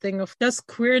do this thing of, does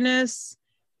queerness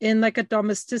in like a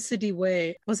domesticity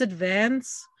way. Was it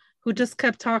Vance who just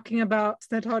kept talking about,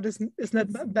 isn't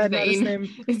that not his name?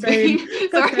 Vane.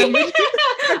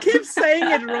 I keep saying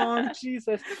it wrong.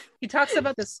 Jesus. He talks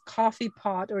about this coffee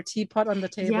pot or teapot on the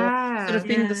table, sort of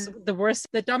being the worst.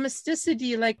 The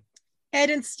domesticity, like Ed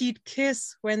and Steed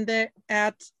kiss when they're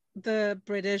at the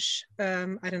British,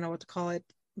 I don't know what to call it,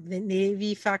 the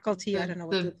Navy faculty. I don't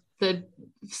know the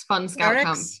Spun Scout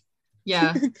camp.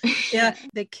 Yeah.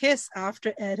 They kiss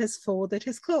after Ed has folded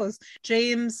his clothes.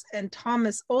 James and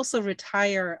Thomas also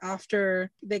retire after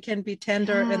they can be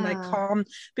tender and like calm,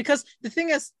 because the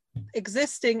thing is,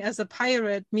 existing as a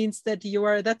pirate means that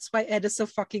that's why Ed is so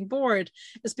fucking bored,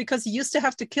 is because he used to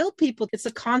have to kill people. It's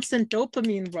a constant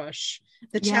dopamine rush.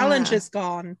 The challenge is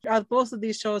gone. Both of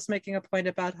these shows making a point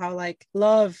about how like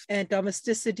love and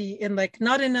domesticity in like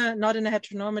not in a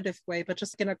heteronormative way, but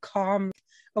just in a calm,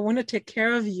 I want to take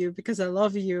care of you because I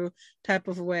love you type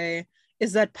of way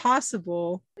is that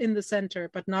possible in the center,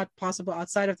 but not possible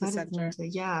outside of the center.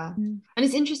 Yeah. And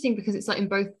it's interesting because it's like in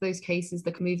both those cases,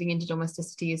 the moving into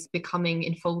domesticity is becoming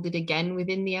enfolded again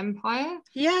within the empire.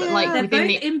 Yeah, but like they're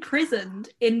both imprisoned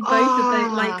in both of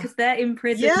those, like, because they're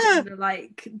imprisoned in the,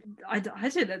 like, I don't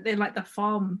know, they're like the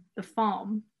farm.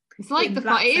 It's like the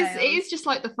farm. It is just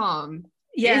like the farm.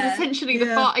 Yeah, it is essentially the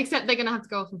farm, except they're gonna have to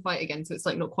go off and fight again, so it's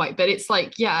like not quite, but it's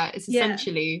like it's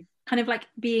essentially kind of like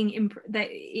being that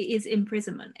it is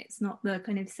imprisonment. It's not the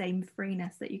kind of same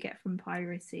freeness that you get from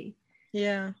piracy.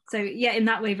 So in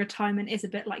that way, retirement is a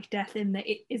bit like death, in that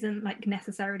it isn't like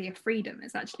necessarily a freedom.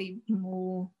 It's actually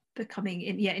more becoming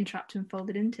entrapped and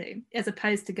folded into, as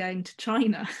opposed to going to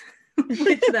China.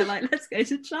 Which they're like, let's go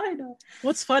to China.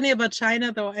 What's funny about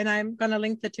China though, and I'm gonna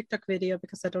link the TikTok video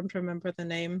because I don't remember the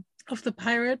name of the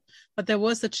pirate, but there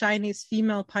was a Chinese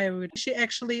female pirate. She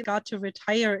actually got to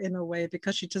retire in a way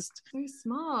because she just so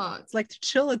smart, like to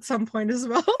chill at some point as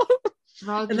well.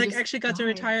 And like actually got to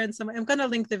retire in some. I'm gonna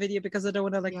link the video because I don't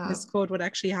want to misquote what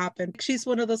actually happened. She's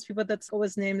one of those people that's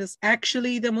always named as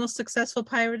actually the most successful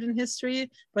pirate in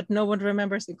history, but no one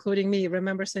remembers, including me,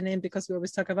 remembers her name because we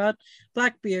always talk about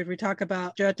Blackbeard. We talk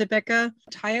about Jörtebecke.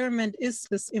 Retirement is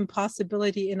this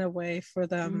impossibility in a way for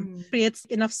them. Creates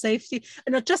enough safety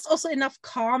and not just also enough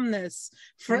calmness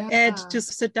for Ed to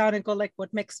sit down and go like,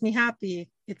 what makes me happy?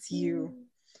 It's you.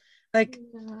 Like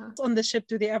on the ship,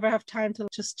 do they ever have time to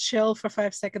just chill for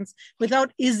 5 seconds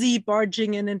without Izzy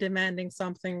barging in and demanding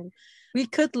something? We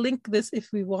could link this if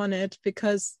we wanted,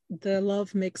 because the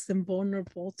love makes them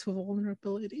vulnerable to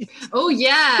vulnerability. Oh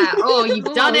yeah. Oh,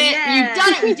 you've done it. Yeah. You've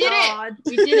done it. We did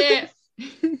it.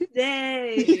 We did it.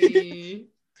 Yay.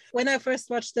 When I first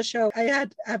watched the show, I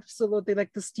had absolutely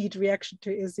like the Steed reaction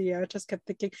to Izzy. I just kept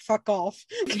thinking, fuck off.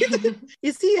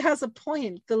 Izzy has a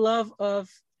point. The love of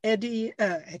Eddie,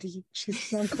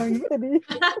 she's not calling me Eddie.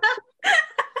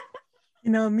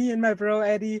 You know, me and my bro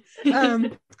Eddie.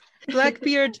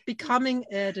 Blackbeard becoming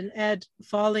Ed and Ed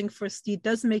falling for Steed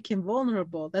does make him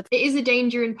vulnerable. It is a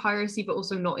danger in piracy, but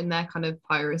also not in their kind of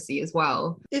piracy as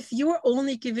well. If you're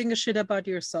only giving a shit about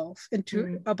yourself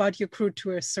and about your crew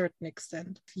to a certain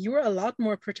extent, you're a lot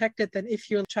more protected than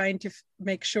if you're trying to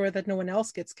make sure that no one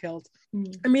else gets killed.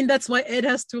 I mean, that's why Ed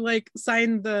has to like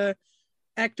sign the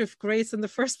act of grace in the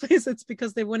first place. It's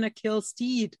because they want to kill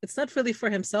Steed. It's not really for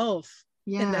himself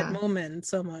in that moment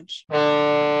so much.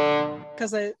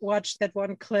 Because I watched that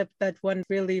one clip, that one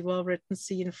really well written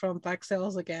scene from Black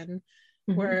Sails Again,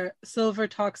 where Silver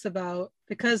talks about,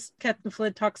 because Captain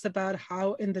Flint talks about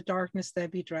how in the darkness there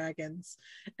be dragons,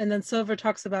 and then Silver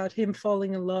talks about him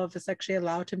falling in love has actually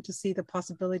allowed him to see the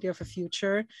possibility of a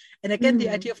future. And again, the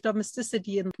idea of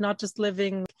domesticity and not just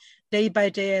living day by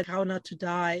day and how not to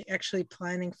die, actually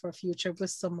planning for a future with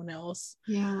someone else.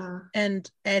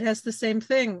 And Ed has the same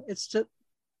thing. It's just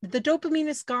the dopamine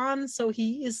is gone, so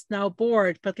he is now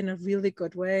bored, but in a really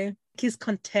good way. He's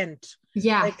content.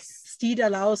 Like Steed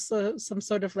allows some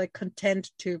sort of like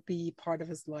content to be part of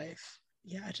his life.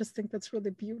 I just think that's really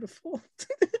beautiful.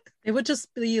 They would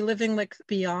just be living like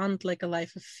beyond like a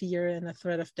life of fear and a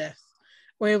threat of death,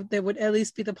 where there would at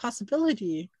least be the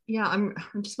possibility. I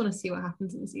just want to see what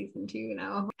happens in season 2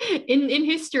 now. In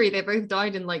history, they both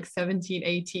died in like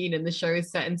 1718, and the show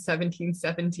is set in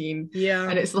 1717.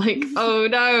 And it's like, oh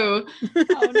no.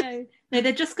 Oh no. No,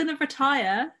 they're just gonna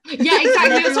retire. Exactly.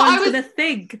 That's what I was gonna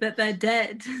think, that they're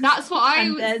dead. That's what I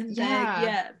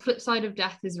was. Flip side of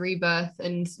death is rebirth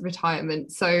and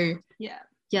retirement. So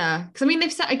because I mean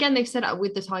they've said it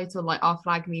with the title, like our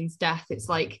flag means death. It's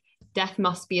like death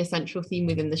must be a central theme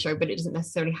within the show, but it doesn't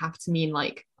necessarily have to mean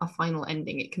like a final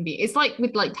ending. It can be, it's like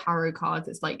with like tarot cards,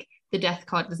 it's like the death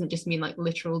card doesn't just mean like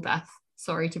literal death.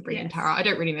 Sorry to bring in tarot. I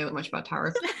don't really know that much about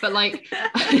tarot, but like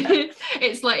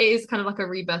it's like, it is kind of like a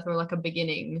rebirth or like a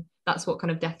beginning. That's what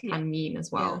kind of death can mean as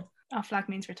well. Our flag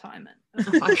means retirement.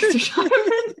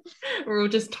 We're all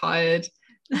just tired.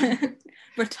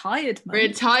 Retired.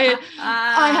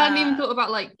 I hadn't even thought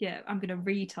about like I'm gonna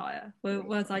retire.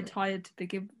 Was I tired to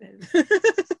begin with?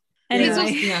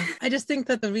 Anyway, I just think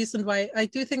that the reason why I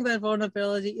do think that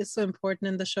vulnerability is so important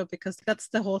in the show, because that's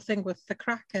the whole thing with the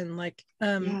Kraken. Like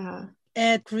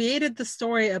Ed created the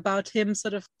story about him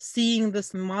sort of seeing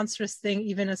this monstrous thing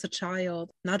even as a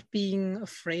child, not being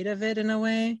afraid of it in a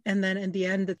way. And then in the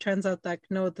end, it turns out like,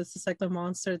 no, this is like the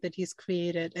monster that he's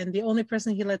created. And the only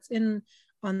person he lets in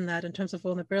on that in terms of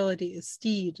vulnerability is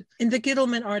Steed. In the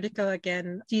Gittleman article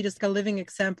again, Steed is a living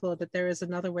example that there is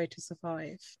another way to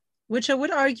survive, which I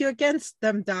would argue against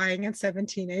them dying in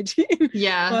 1718.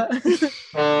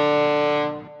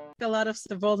 a lot of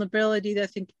the vulnerability that I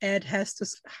think Ed has to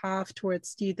have towards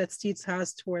Steed, that Steed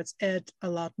has towards Ed a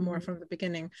lot more from the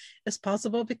beginning, is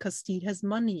possible because Steed has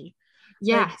money.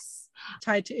 Yes. Like,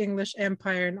 tied to English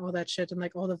Empire and all that shit and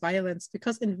like all the violence,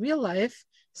 because in real life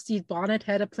Stede Bonnet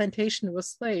had a plantation with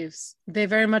slaves. They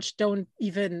very much don't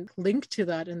even link to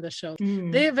that in the show.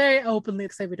 They very openly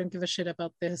say we don't give a shit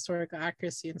about the historical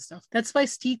accuracy and stuff. That's why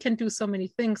Stede can do so many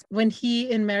things. When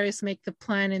he and Maris make the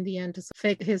plan in the end to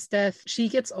fake his death, she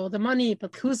gets all the money,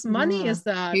 but whose money is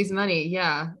that? Whose money?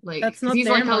 Yeah, like that's not he's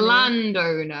their like money. a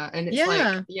landowner, and it's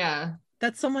like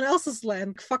that's someone else's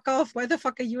land. Fuck off. Why the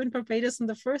fuck are you in Barbados in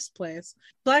the first place?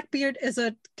 Blackbeard as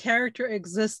a character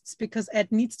exists because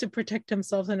Ed needs to protect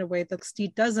himself in a way that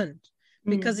Stede doesn't.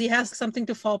 Because he has something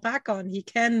to fall back on. He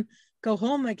can go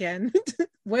home again.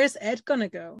 Where's Ed gonna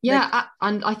go? Yeah,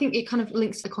 and I think it kind of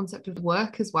links to the concept of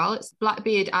work as well. It's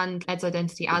Blackbeard and Ed's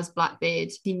identity as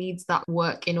Blackbeard. He needs that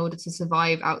work in order to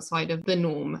survive outside of the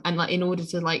norm, and like in order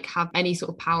to like have any sort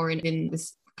of power in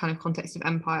this kind of context of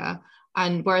empire.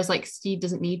 And whereas like Stede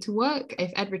doesn't need to work,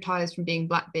 if Ed retires from being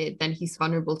Blackbeard, then he's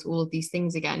vulnerable to all of these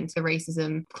things again, to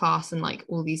racism, class, and like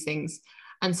all these things.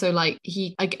 And so like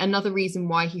he, like another reason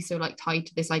why he's so like tied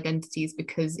to this identity is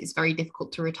because it's very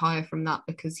difficult to retire from that,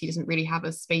 because he doesn't really have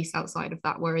a space outside of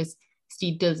that, whereas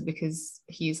Stede does, because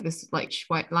he's this like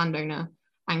white landowner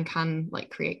and can like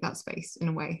create that space in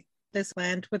a way. This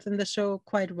land within the show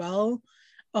quite well,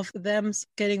 of them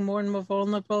getting more and more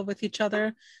vulnerable with each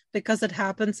other, because it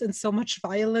happens in so much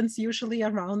violence usually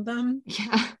around them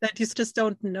that you just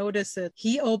don't notice it.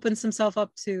 He opens himself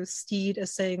up to Stede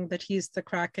as saying that he's the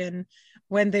Kraken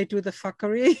when they do the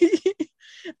fuckery.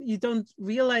 You don't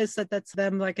realize that that's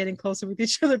them like getting closer with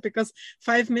each other, because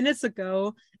 5 minutes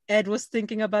ago Ed was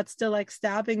thinking about still like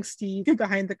stabbing Stede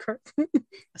behind the curtain.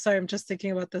 Sorry, I'm just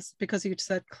thinking about this because you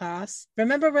said class.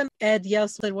 Remember when Ed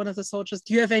yells at one of the soldiers,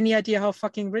 do you have any idea how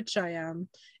fucking rich I am?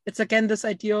 It's again this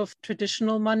idea of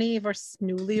traditional money versus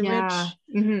newly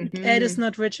rich. Ed is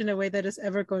not rich in a way that is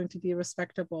ever going to be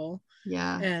respectable.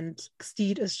 And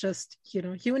Stede is just, you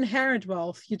know, you inherit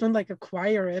wealth, you don't like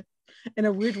acquire it. In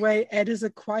a weird way, Ed has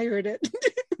acquired it.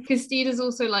 Because Stede is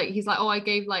also like, he's like, oh, I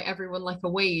gave like everyone like a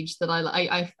wage that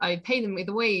I pay them with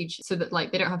a wage so that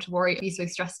like they don't have to worry, be so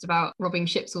stressed about robbing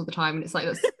ships all the time. And it's like,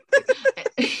 that's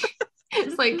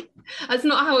it's like, that's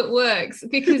not how it works,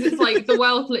 because it's like the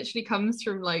wealth literally comes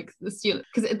from like the steal,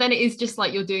 because then it is just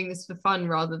like you're doing this for fun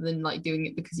rather than like doing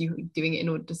it because you're doing it in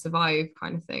order to survive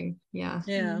kind of thing.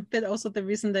 But also the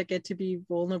reason they get to be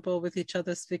vulnerable with each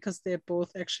other is because they're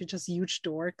both actually just huge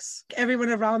dorks. Everyone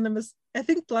around them is, I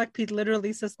think Blackbeard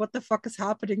literally says, what the fuck is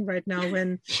happening right now,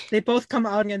 when they both come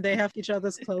out and they have each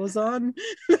other's clothes on.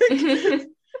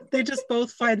 They just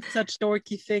both find such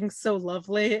dorky things so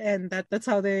lovely, and that's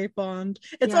how they bond.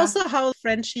 It's also how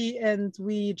Frenchie and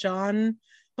wee John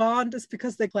bond, is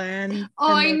because they plan.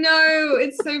 Oh, I know,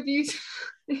 it's so beautiful.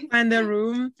 Find their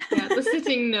room. The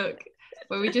sitting nook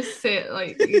where we just sit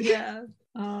like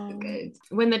good.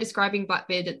 When they're describing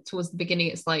Blackbeard towards the beginning,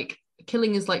 it's like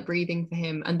killing is like breathing for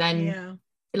him, and then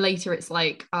later it's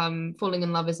like falling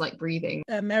in love is like breathing.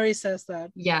 Mary says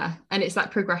that. And it's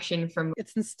that progression from,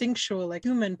 it's instinctual, like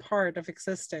human part of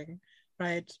existing,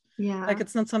 right? Like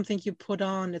it's not something you put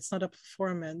on, it's not a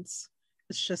performance,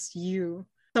 it's just you.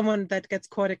 Someone that gets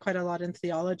quoted quite a lot in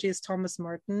theology is Thomas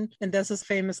Merton, and there's this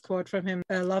famous quote from him: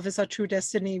 love is our true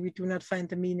destiny, we do not find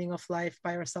the meaning of life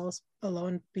by ourselves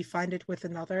alone, we find it with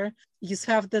another. You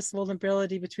have this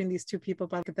vulnerability between these two people,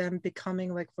 but them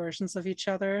becoming like versions of each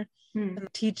other and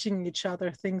teaching each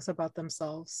other things about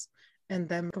themselves and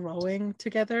them growing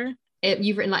together.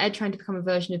 You've written like Ed trying to become a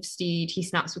version of Stede, he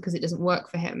snaps because it doesn't work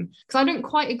for him. Because I don't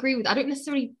quite agree with, I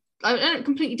don't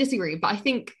completely disagree, but I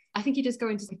think he does go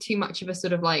into too much of a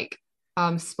sort of like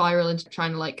spiral into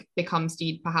trying to like become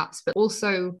Stede perhaps. But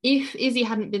also, if Izzy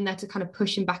hadn't been there to kind of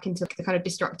push him back into the kind of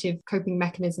destructive coping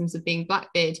mechanisms of being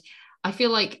Blackbeard, I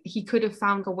feel like he could have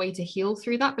found a way to heal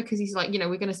through that, because he's like, you know,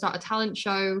 we're going to start a talent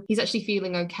show, he's actually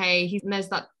feeling okay. And there's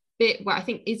that bit where I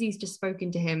think Izzy's just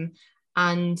spoken to him,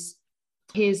 and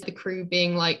here's the crew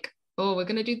being like, oh, we're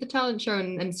going to do the talent show,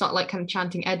 and start like kind of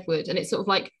chanting Edward. And it's sort of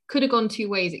like, could have gone two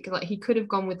ways. It could, like, he could have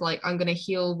gone with like, I'm going to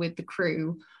heal with the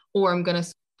crew, or I'm going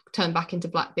to turn back into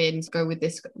Blackbeard and go with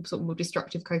this sort of more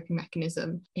destructive coping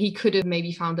mechanism. He could have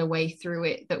maybe found a way through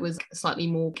it that was slightly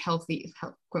more healthy,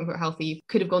 quote unquote healthy.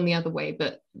 Could have gone the other way,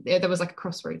 but there was like a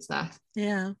crossroads there.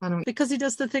 Because he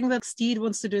does the thing that Stede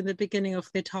wants to do in the beginning of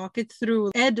they talk it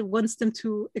through. Ed wants them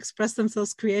to express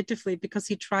themselves creatively, because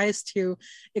he tries to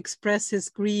express his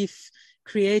grief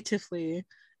creatively.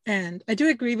 And I do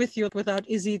agree with you, without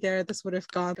Izzy there, this would have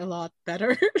gone a lot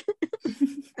better.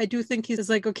 I do think he's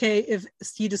like, okay, if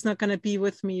Steed is not going to be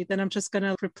with me, then I'm just going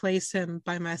to replace him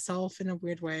by myself in a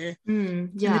weird way.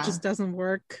 And it just doesn't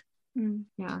work.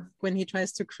 When he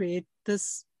tries to create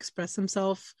this, express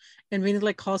himself, and when he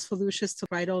like calls for Lucius to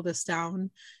write all this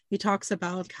down, he talks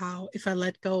about how if I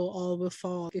let go, all will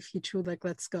fall. If he truly like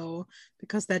lets go,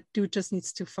 because that dude just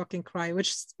needs to fucking cry,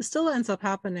 which still ends up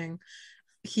happening.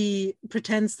 He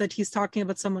pretends that he's talking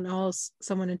about someone else,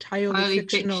 someone entirely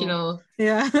fictional.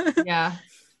 Yeah.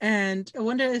 And I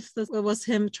wonder if this was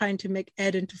him trying to make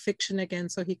Ed into fiction again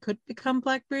so he could become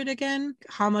Blackbeard again.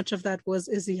 How much of that was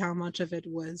Izzy? How much of it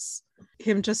was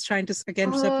him just trying to,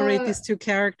 again, separate these two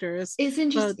characters? It's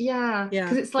interesting,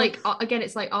 because it's like, again,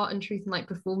 it's like art and truth and like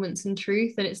performance and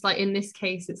truth. And it's like, in this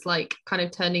case, it's like kind of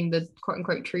turning the quote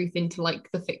unquote truth into like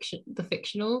the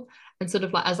fictional, and sort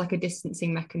of like as like a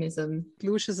distancing mechanism.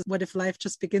 Lucius, what if life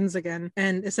just begins again,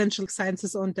 and essentially signs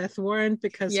his own death warrant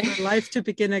because for life to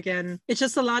begin again, it's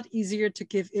just a lot easier to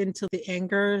give in to the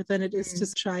anger than it is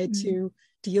to try to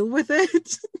deal with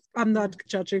it. I'm not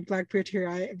judging Blackbeard here.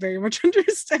 I very much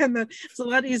understand that it's a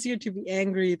lot easier to be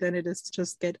angry than it is to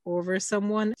just get over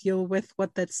someone, deal with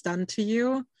what that's done to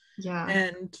you,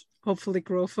 and hopefully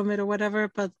grow from it or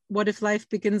whatever. But what if life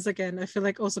begins again? I feel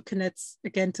like also connects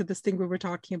again to this thing we were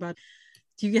talking about.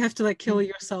 Do you have to like kill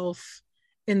yourself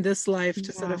in this life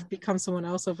to sort of become someone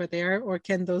else over there, or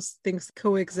can those things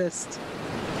coexist?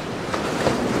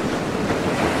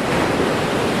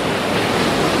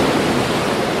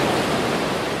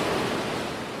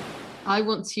 I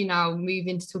want to now move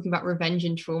into talking about revenge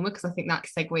and trauma, because I think that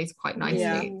segues quite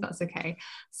nicely, if that's okay.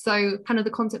 So kind of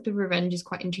the concept of revenge is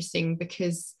quite interesting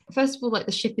because, first of all, like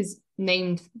the ship is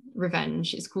named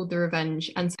Revenge. It's called the Revenge.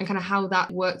 And kind of how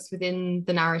that works within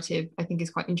the narrative, I think is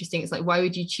quite interesting. It's like, why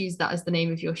would you choose that as the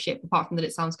name of your ship, apart from that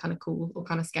it sounds kind of cool or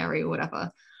kind of scary or whatever?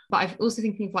 But I've also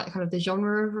thinking of like kind of the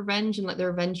genre of revenge and like the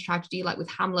revenge tragedy, like with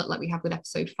Hamlet, like we have with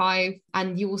episode 5.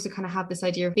 And you also kind of have this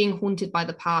idea of being haunted by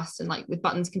the past, and like with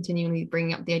Buttons continually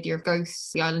bringing up the idea of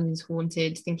ghosts, the island is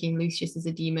haunted, thinking Lucius is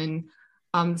a demon,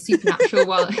 supernatural.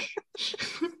 Well,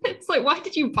 it's like, why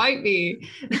did you bite me?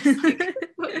 It's like, I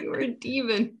thought you were a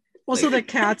demon. Also, the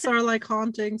cats are like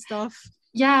haunting stuff.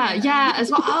 Yeah, as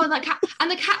well. Oh, that cat,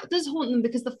 and the cat does haunt them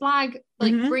because the flag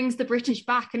like brings the British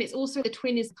back, and it's also the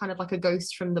twin is kind of like a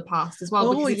ghost from the past as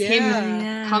well, because it's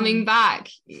him coming back.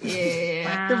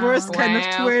 Wow. The worst kind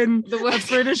of twin, the worst.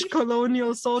 A British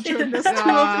colonial soldier, and there's two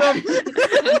of them.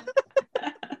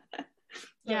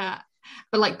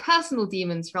 But like personal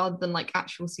demons rather than like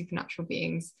actual supernatural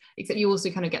beings, except you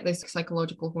also kind of get those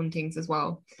psychological hauntings as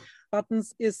well.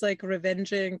 Buttons is like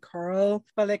revenging Carl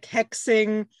by like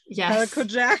hexing Calico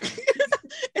Jack.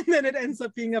 And then it ends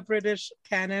up being a British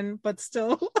canon, but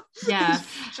still.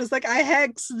 Just like, I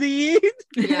hex thee.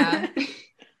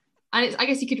 And I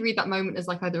guess you could read that moment as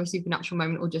like either a supernatural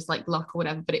moment or just like luck or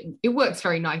whatever, but it works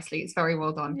very nicely. It's very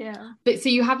well done. But so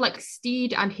you have like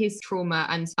Steed and his trauma,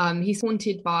 and he's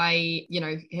haunted by, you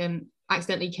know, him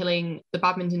accidentally killing the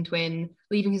badminton twin,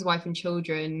 leaving his wife and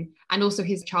children, and also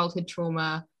his childhood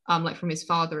trauma, like from his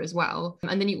father as well.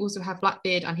 And then you also have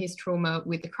Blackbeard and his trauma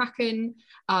with the Kraken,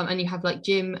 and you have like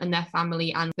Jim and their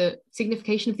family and the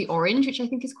signification of the orange, which I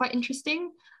think is quite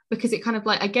interesting, because it kind of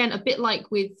like, again, a bit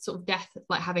like with sort of death,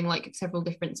 like having like several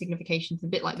different significations, a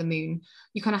bit like the moon,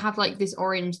 you kind of have like this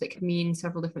orange that could mean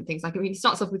several different things. Like, I mean, it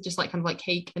starts off with just like kind of like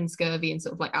cake and scurvy and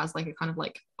sort of like as like a kind of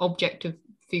like object of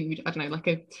food, I don't know, like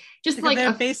a just like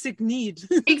a basic need.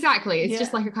 Exactly, it's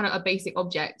just like a kind of a basic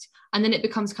object, and then it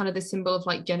becomes kind of the symbol of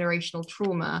like generational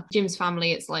trauma. Jim's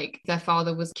family, it's like their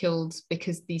father was killed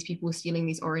because these people were stealing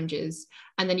these oranges,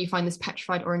 and then you find this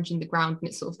petrified orange in the ground, and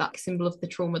it's sort of that symbol of the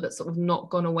trauma that's sort of not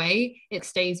gone away. It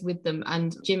stays with them,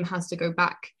 and Jim has to go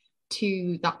back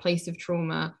to that place of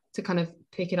trauma to kind of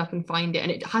pick it up and find it,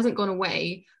 and it hasn't gone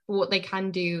away. But what they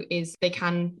can do is they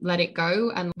can let it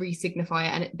go and re-signify it,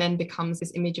 and it then becomes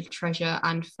this image of treasure,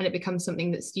 and it becomes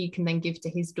something that Steve can then give to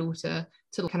his daughter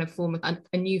to kind of form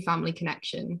a new family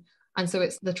connection. And so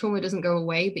it's the trauma doesn't go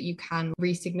away, but you can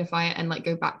re-signify it and like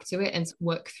go back to it and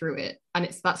work through it. And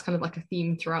that's kind of like a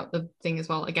theme throughout the thing as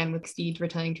well, again with Steed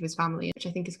returning to his family, which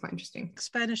I think is quite interesting.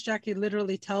 Spanish Jackie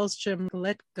literally tells Jim,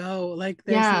 let go, like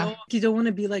there's no, you don't want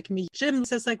to be like me. Jim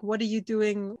says like, what are you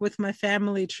doing with my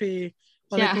family tree?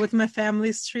 Or like with my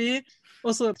family's tree.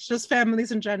 Also, it's just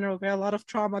families in general where a lot of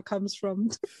trauma comes from.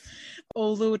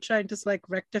 Olu trying to like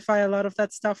rectify a lot of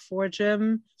that stuff for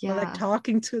Jim, or like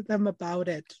talking to them about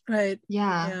it, right?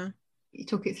 You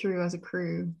took it through as a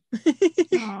crew.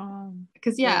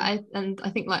 Because I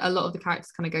think like a lot of the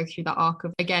characters kind of go through that arc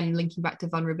of, again, linking back to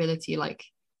vulnerability, like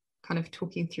kind of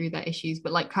talking through their issues,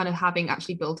 but like kind of having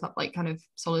actually built up like kind of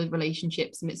solid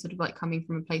relationships, and it's sort of like coming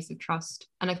from a place of trust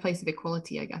and a place of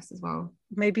equality, I guess, as well.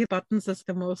 Maybe Buttons is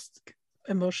the most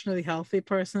emotionally healthy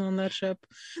person on that ship.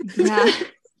 Yeah.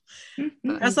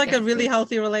 That's like a really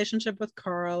healthy relationship with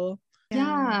Carl.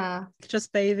 Yeah.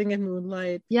 Just bathing in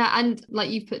moonlight. Yeah, and like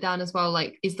you've put down as well,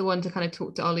 like is the one to kind of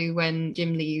talk to Olu when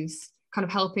Jim leaves, kind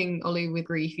of helping Olu with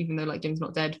grief, even though like Jim's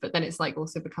not dead. But then it's like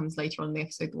also becomes later on in the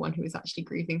episode the one who is actually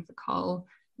grieving for Carl.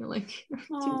 You're like,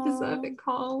 you deserve it,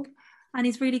 Carl. And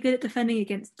he's really good at defending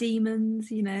against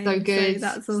demons, you know. So good. So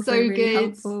that's also so really good.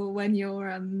 helpful when you're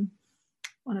on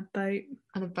a boat.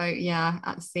 On a boat, yeah,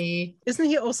 at sea. Isn't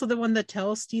he also the one that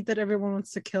tells Steed that everyone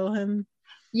wants to kill him?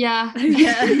 Yeah.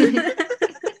 Yeah.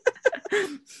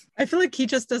 I feel like he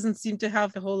just doesn't seem to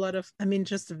have a whole lot of, I mean,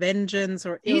 just vengeance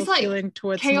or ill feeling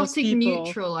towards most chaotic people.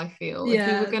 neutral, I feel. Yeah.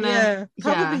 If we were gonna,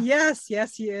 probably yes,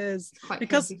 he is. Quite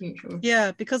because chaotic neutral.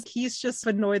 Yeah, because he's just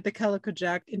annoyed that Calico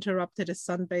Jack interrupted his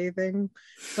sunbathing,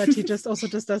 but he just also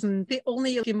just doesn't. The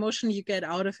only emotion you get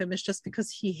out of him is just because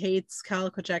he hates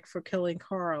Calico Jack for killing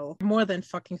Carl. More than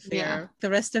fucking fair. Yeah. The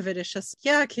rest of it is just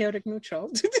chaotic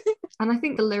neutral. And I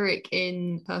think the lyric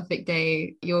in Perfect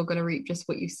Day, you're going to reap just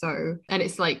what you sow. And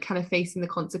it's like kind of facing the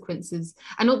consequences,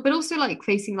 but also like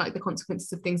facing like the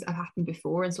consequences of things that have happened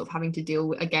before, and sort of having to deal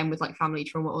with, again, with like family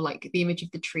trauma, or like the image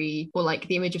of the tree, or like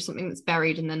the image of something that's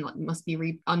buried and then like must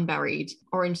be unburied.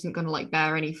 Orange isn't going to like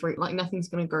bear any fruit, like nothing's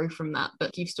going to grow from that,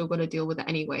 but you've still got to deal with it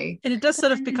anyway. And it does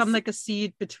sort of become like a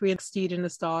seed between Steed and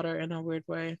his daughter in a weird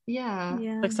way. Yeah.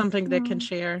 Like something they can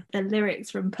share. The lyrics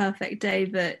from Perfect Day,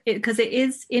 because it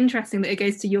is interesting that it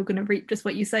goes to you're going to reap just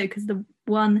what you sow, because the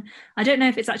one, I don't know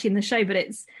if it's actually in the show, but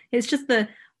it's just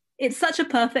it's such a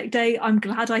perfect day, I'm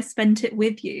glad I spent it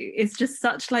with you. It's just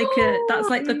such like that's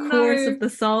like the chorus of the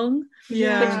song.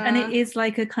 Yeah. And it is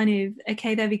like a kind of,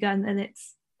 okay, there we go, and then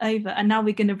it's over, and now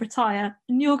we're going to retire,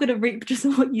 and you're going to reap just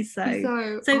what you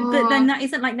sow. But then that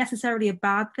isn't like necessarily a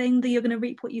bad thing that you're going to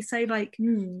reap what you sow. Like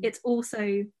it's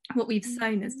also what we've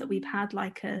sown is that we've had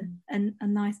like a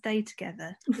nice day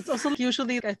together. It's also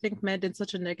usually, I think, meant in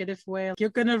such a negative way. You're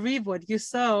going to reap what you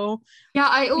sow. Yeah,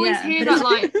 I always hear that.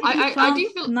 Like I do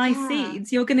feel nice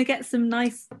seeds. You're going to get a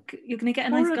nice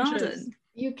garden.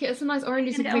 You get some nice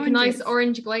oranges, you can make a nice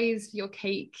orange glaze for your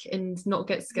cake and not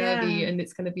get scurvy, and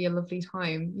it's going to be a lovely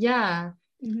time. Yeah.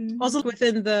 Mm-hmm. Also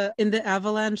in the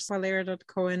Avalanche,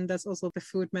 Valeria.Cohen, that's also the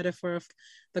food metaphor of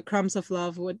the crumbs of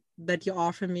love that you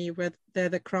offer me, where they're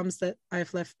the crumbs that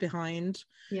I've left behind.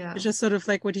 Yeah. It's just sort of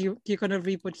like you're going to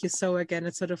reap what you sow again.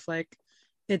 It's sort of like,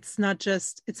 it's not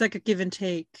just, it's like a give and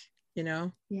take. You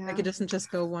know, like it doesn't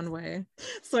just go one way.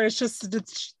 So it's just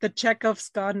the Chekhov's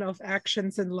gun of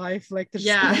actions in life, like there's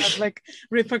have like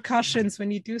repercussions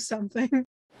when you do something.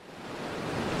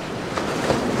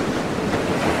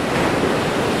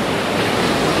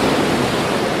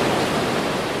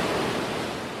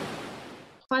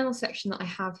 Final section that I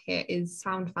have here is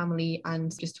found family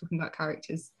and just talking about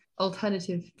characters.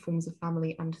 Alternative forms of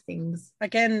family and things.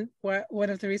 Again, one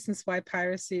of the reasons why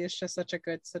piracy is just such a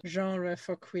good genre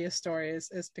for queer stories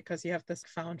is because you have this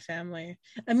found family.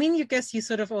 I mean, you guess you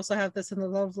sort of also have this in a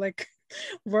lot of like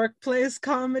workplace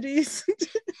comedies.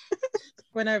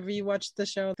 When I rewatched the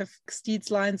show, the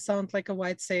Steed's lines sound like a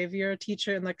white savior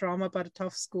teacher in like drama about a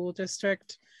tough school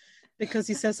district, because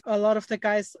he says a lot of the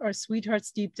guys are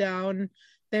sweethearts deep down.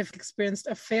 They've experienced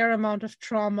a fair amount of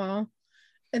trauma.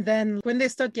 And then when they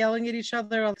start yelling at each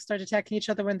other or start attacking each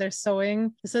other when they're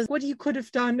sewing, he says, what you could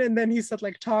have done. And then he said,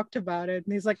 like, talked about it.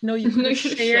 And he's like, no, you could have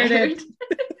shared it.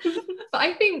 But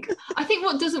I think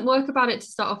what doesn't work about it to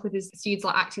start off with is Steed's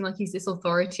like acting like he's this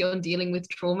authority on dealing with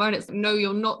trauma. And it's like, no,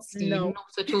 you're not, Steed, not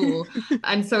at all.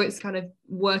 And so it's kind of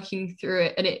working through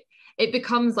it. And it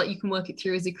becomes like you can work it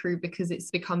through as a crew, because it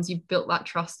becomes you've built that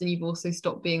trust, and you've also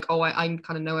stopped being, I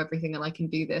kind of know everything and I can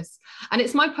do this. And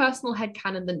it's my personal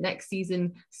headcanon that next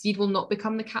season Steed will not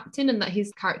become the captain, and that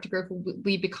his character growth will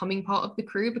be becoming part of the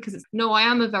crew, because it's, no, I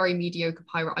am a very mediocre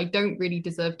pirate. I don't really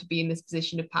deserve to be in this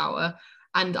position of power.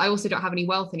 And I also don't have any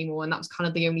wealth anymore. And that was kind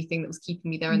of the only thing that was keeping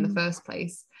me there in the first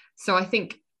place. So I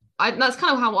think that's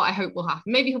kind of what I hope will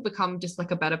happen. Maybe he'll become just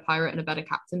like a better pirate and a better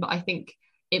captain, but I think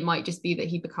it might just be that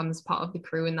he becomes part of the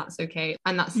crew, and that's okay.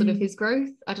 And that's sort of his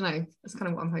growth. I don't know. That's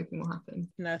kind of what I'm hoping will happen.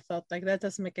 And I thought like that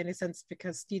doesn't make any sense,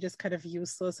 because Steed is kind of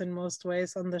useless in most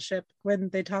ways on the ship. When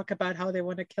they talk about how they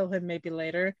want to kill him maybe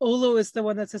later, Olo is the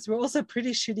one that says, we're also a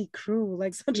pretty shitty crew.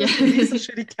 Like sometimes he's a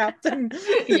shitty captain.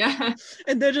 Yeah.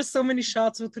 And there are just so many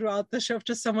shots throughout the show of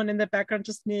just someone in the background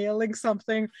just nailing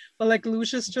something. But like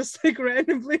Lucius just like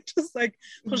randomly just like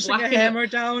pushing a hammer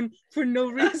down for no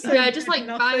reason. Yeah, just like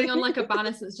banging on like a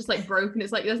banister that's just like broken.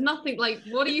 It's like there's nothing, like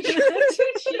what are you trying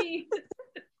to achieve?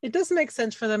 It does make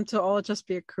sense for them to all just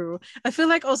be a crew. I feel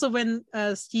like also when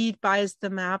Steed buys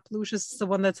the map, Lucius is the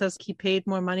one that says he paid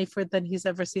more money for it than he's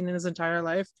ever seen in his entire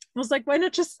life. I was like, why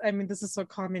not just, I mean, this is so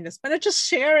communist, why not just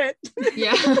share it?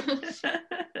 Yeah.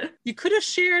 You could have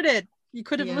shared it. You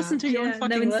could have listened to your own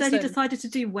fucking instead lesson. he decided to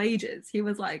do wages. He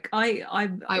was like, I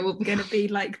will going to be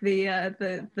like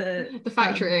the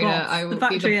factory owner. Boss, I will the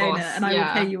factory be the owner, boss. and I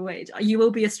will pay you a wage. You will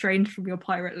be estranged from your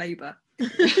pirate labor.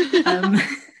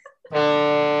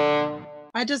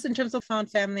 I just, in terms of found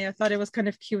family, I thought it was kind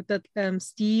of cute that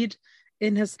Steed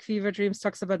in his fever dreams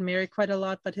talks about Mary quite a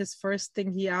lot, but his first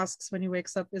thing he asks when he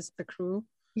wakes up is the crew.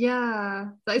 Yeah,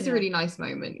 that is a really nice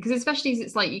moment, because especially as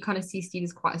it's like you kind of see Steve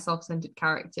as quite a self-centered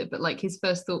character, but like his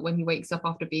first thought when he wakes up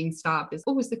after being stabbed is,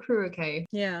 oh, is the crew okay?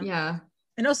 Yeah.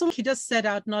 And also he does set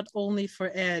out not only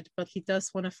for Ed, but he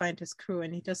does want to find his crew,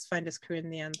 and he does find his crew in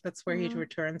the end. That's where he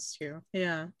returns to.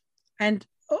 Yeah. And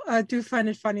I do find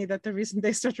it funny that the reason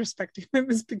they start respecting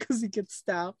him is because he gets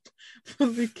stabbed.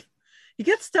 Like, he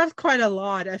gets stabbed quite a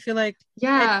lot. I feel like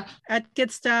Ed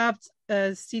gets stabbed,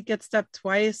 Steed gets stabbed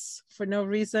twice for no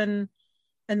reason,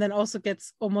 and then also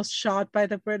gets almost shot by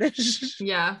the British.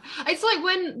 Yeah, it's like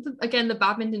when the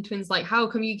badminton twins like, how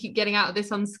come you keep getting out of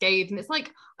this unscathed? And it's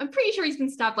like, I'm pretty sure he's been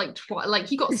stabbed like twice. Like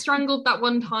he got strangled that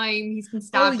one time, he's been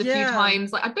stabbed a few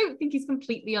times. Like I don't think he's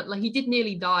completely like, he did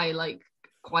nearly die like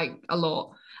quite a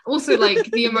lot. Also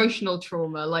like the emotional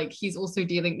trauma, like he's also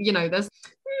dealing, there's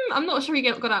I'm not sure he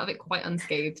got out of it quite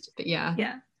unscathed, but yeah.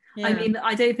 I mean,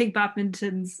 I don't think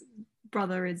badminton's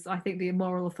brother is, I think, the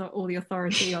moral or the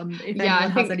authority on if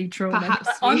anyone has any trauma.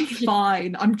 I'm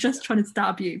fine, I'm just trying to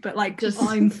stab you, but like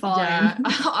I'm fine.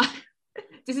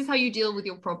 This is how you deal with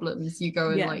your problems. You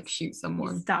go and like shoot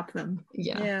someone, you stab them.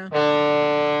 They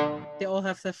all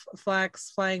have the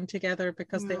flags flying together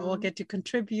because they all get to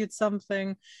contribute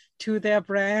something to their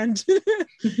brand.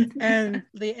 And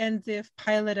they end the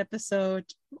pilot episode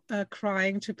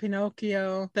crying to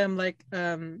Pinocchio, them like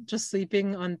just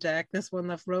sleeping on deck. This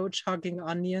one of Roach hugging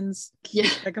onions,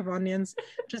 bag of onions,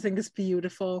 which I think is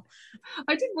beautiful.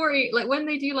 I did worry, like when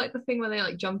they do like the thing where they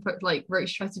like jump, like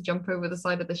Roach tries to jump over the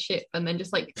side of the ship and then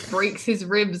just like breaks his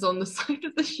ribs on the side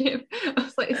of the ship. I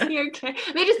was like, is he okay?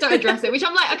 And they just don't address it, which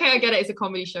I'm like, okay, I get it, it's a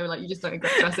comedy show, like you just don't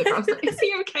address it. But I was like, is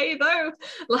he okay though?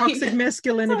 Like, toxic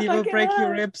masculinity will break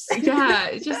your ribs. Yeah,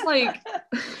 it's just like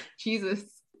Jesus.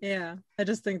 Yeah, I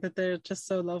just think that they're just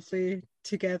so lovely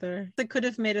together. They could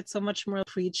have made it so much more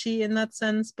preachy in that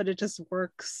sense, but it just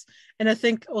works. And I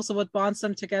think also what bonds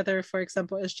them together, for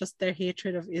example, is just their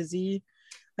hatred of Izzy.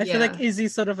 I feel like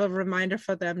Izzy's sort of a reminder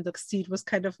for them that Steed was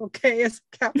kind of okay as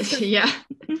a captain.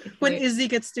 When Izzy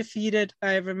gets defeated,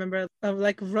 I remember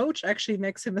like Roach actually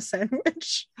makes him a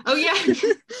sandwich. Oh yeah.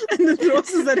 And then throws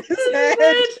it at his head.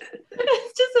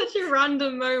 It's just such a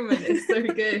random moment. It's so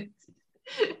good.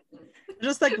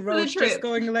 Just like Roach just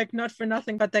going like, not for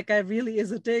nothing, but that guy really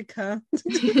is a dick, huh?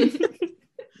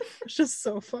 It's just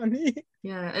so funny.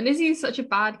 Yeah, and Izzy's such a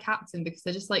bad captain because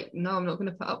they're just like, no, I'm not going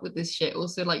to put up with this shit.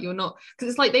 Also, like, you're not, because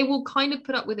it's like they will kind of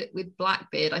put up with it with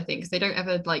Blackbeard, I think, because they don't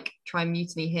ever like try and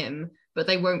mutiny him, but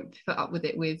they won't put up with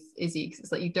it with Izzy because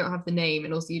it's like you don't have the name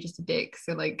and also you're just a dick.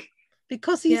 So like,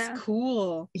 because he's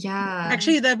cool. Yeah.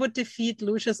 Actually, that would defeat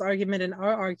Lucia's argument and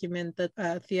our argument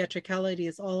that theatricality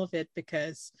is all of it,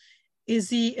 because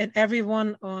Izzy and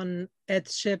everyone on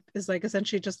Ed's ship is like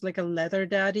essentially just like a leather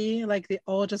daddy. Like they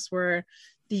all just wear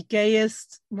the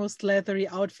gayest, most leathery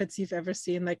outfits you've ever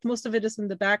seen. Like most of it is in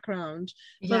the background.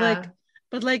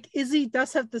 But like Izzy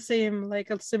does have the same,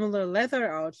 like a similar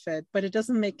leather outfit, but it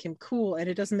doesn't make him cool and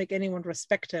it doesn't make anyone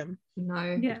respect him.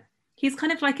 No. Yeah. He's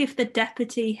kind of like if the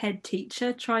deputy head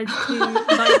teacher tries to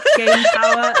like gain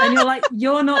power and you're like,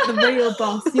 you're not the real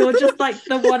boss. You're just like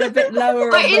the one a bit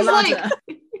lower on the ladder.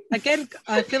 Again,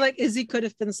 I feel like Izzy could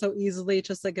have been so easily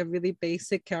just like a really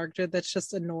basic character that's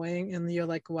just annoying and you're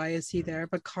like, why is he there?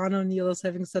 But Con O'Neill is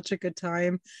having such a good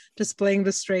time just playing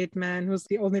the straight man who's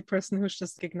the only person who's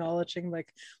just acknowledging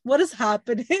like, what is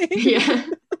happening? Yeah.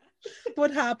 What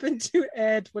happened to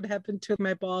Ed? What happened to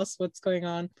my boss? What's going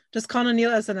on? Just Con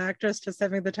O'Neill as an actress just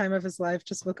having the time of his life,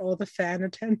 just with all the fan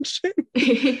attention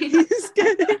he's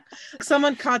getting.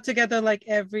 Someone caught together like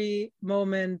every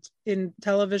moment in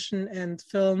television and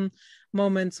film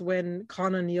moments when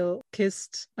Con O'Neill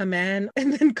kissed a man,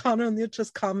 and then Con O'Neill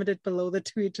just commented below the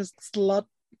tweet, just slut.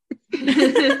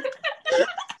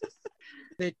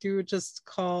 They do just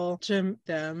call Jim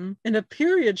them in a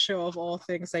period show of all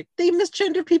things. Like they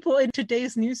misgender people in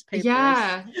today's newspapers.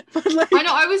 Yeah, but like, I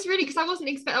know. I was really, because I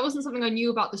wasn't something I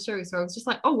knew about the show, so I was just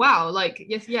like, oh wow, like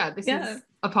this is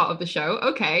a part of the show.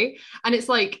 Okay, and it's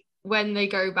like when they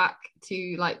go back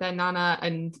to like their nana,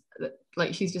 and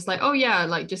like she's just like, oh yeah,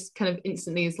 like just kind of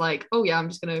instantly is like, oh yeah, I'm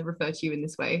just gonna refer to you in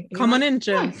this way. And come on like, in,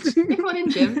 Jim. Nice. Yeah, come on in,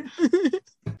 Jim.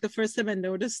 The first time I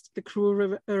noticed the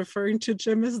crew referring to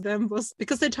Jim as them was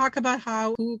because they talk about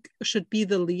how who should be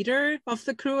the leader of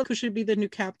the crew, who should be the new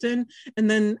captain. And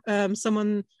then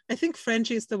someone, I think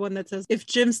Frenchie is the one that says, if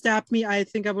Jim stabbed me, I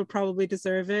think I would probably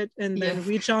deserve it. And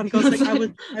then John goes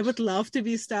like, I would love to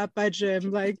be stabbed by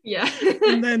Jim. Like, yeah.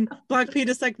 And then Black Pete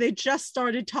is like, they just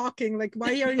started talking. Like,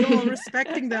 why are you all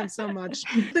respecting them so much?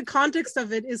 The context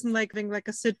of it isn't like being like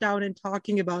a sit down and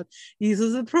talking about these are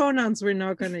the pronouns we're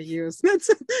not going to use.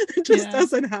 It just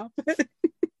doesn't happen.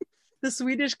 The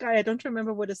Swedish guy, I don't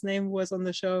remember what his name was on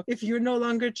the show. If you're no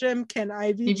longer Jim, can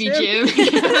I be Jim?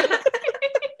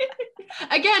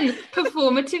 Again,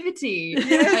 performativity.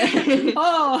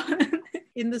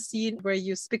 In the scene where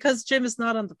because Jim is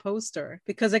not on the poster,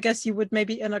 because I guess you would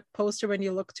maybe in a poster when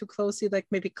you look too closely, like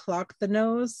maybe clock the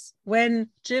nose. When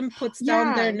Jim puts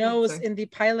down their nose in the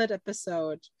pilot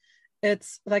episode,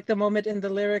 it's like the moment in the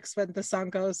lyrics when the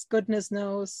song goes, goodness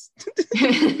knows.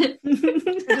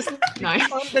 Just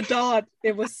nice. On the dot.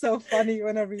 It was so funny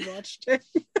when I rewatched it.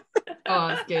 Oh,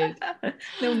 it's good.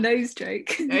 No nose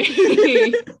joke.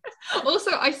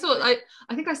 Also, I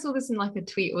think I saw this in like a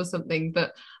tweet or something,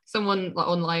 but someone like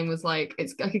online was like,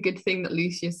 it's like a good thing that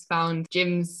Lucius found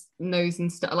Jim's nose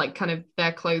and stuff, like kind of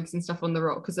their clothes and stuff on the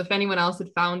rock, because if anyone else had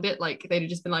found it, like they'd have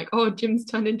just been like, oh, Jim's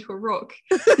turned into a rock.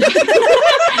 Which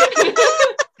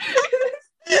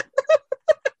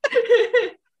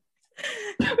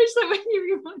like when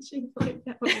you were watching like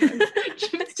that, like,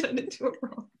 Jim's turned into a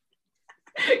rock.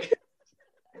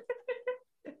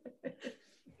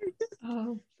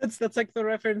 Oh, that's like the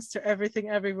reference to Everything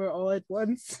Everywhere All at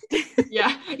Once.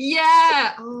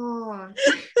 yeah. Oh.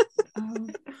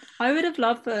 I would have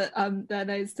loved for their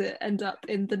nose to end up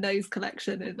in the nose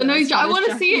collection. In the nose jar. I want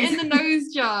to see it in the nose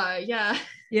jar. Yeah.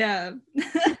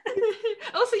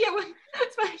 Also, when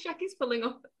Spanish Jackie's pulling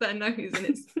off their nose, and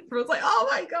it's like, oh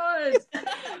my god,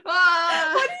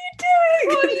 what are you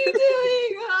doing? What are you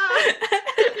doing?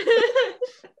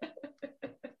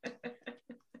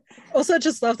 Also, I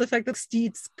just love the fact that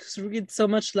Steed reads so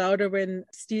much louder when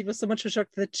Steed was so much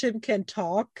shocked that Jim can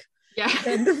talk. Yeah.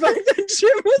 And the fact that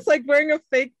Jim was like wearing a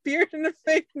fake beard and a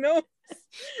fake nose.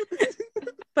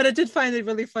 But I did find it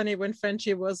really funny when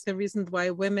Frenchie was the reason why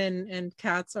women and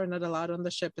cats are not allowed on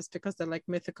the ship is because they're like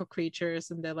mythical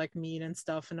creatures and they're like mean and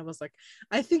stuff. And I was like,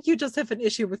 I think you just have an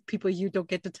issue with people you don't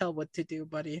get to tell what to do,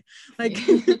 buddy. Like,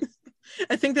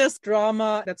 I think there's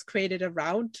drama that's created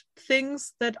around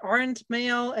things that aren't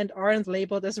male and aren't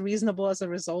labeled as reasonable as a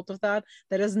result of that.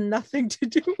 That has nothing to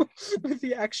do with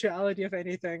the actuality of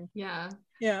anything. Yeah.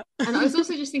 And I was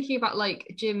also just thinking about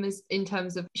like Jim as in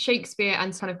terms of Shakespeare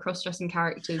and kind of cross-dressing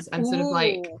characters and sort of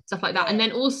like stuff like that. And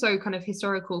then also kind of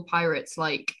historical pirates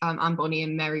like Anne Bonny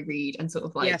and Mary Read, and sort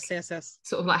of like yes.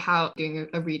 Sort of like how doing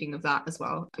a reading of that as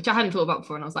well, which I hadn't thought about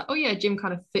before. And I was like, oh yeah, Jim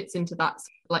kind of fits into that,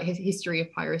 like his history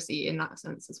of piracy in that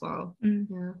sense as well.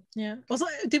 Yeah. Also,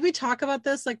 did we talk about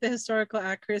this, like the historical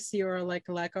accuracy or like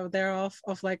lack of thereof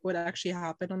of like what actually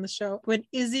happened on the show? When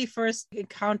Izzy first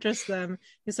encounters them,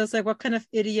 he says like, what kind of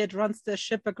idiot runs the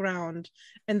ship aground?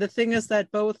 And the thing is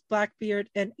that both Blackbeard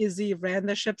and Izzy ran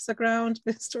the ships aground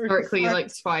historically, like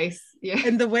twice. Yeah.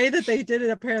 And the way that they did it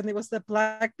apparently was that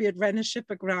Blackbeard ran his ship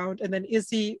aground, and then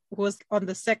Izzy was on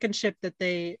the second ship that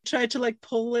they tried to like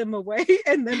pull him away,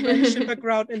 and then ran the ship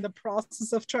aground in the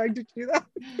process of trying to do that.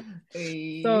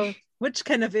 So which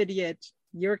kind of idiot?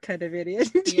 You're kind of idiot.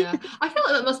 Yeah, I feel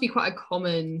like that must be quite a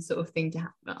common sort of thing to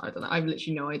happen. I don't know, I've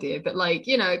literally no idea, but like,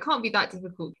 you know, it can't be that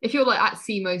difficult if you're like at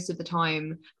sea most of the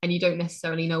time and you don't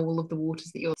necessarily know all of the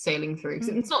waters that you're sailing through.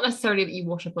 So it's not necessarily that you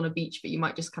wash up on a beach, but you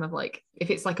might just kind of like, if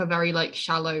it's like a very like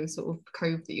shallow sort of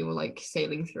cove that you're like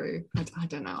sailing through, I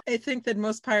don't know. I think that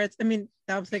most pirates, I mean,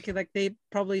 I'm thinking like they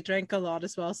probably drank a lot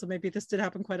as well, so maybe this did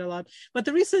happen quite a lot. But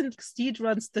the reason Steed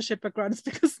runs the ship aground is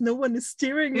because no one is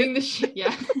steering it. The ship,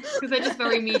 yeah, because they're just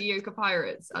very mediocre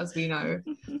pirates, as we know.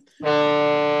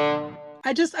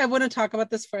 I want to talk about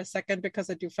this for a second because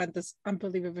I do find this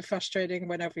unbelievably frustrating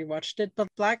whenever we watched it. But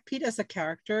Black Pete as a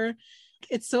character,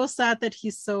 it's so sad that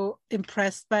he's so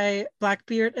impressed by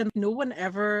Blackbeard and no one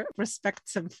ever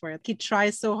respects him for it. He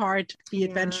tries so hard to be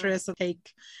adventurous and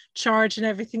take charge and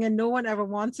everything, and no one ever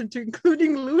wants him to,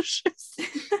 including Lucius.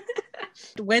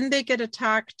 When they get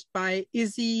attacked by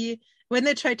Izzy, when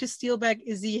they try to steal back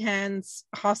Izzy Hand's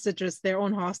hostages, their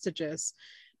own hostages,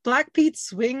 Black Pete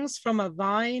swings from a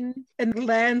vine and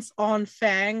lands on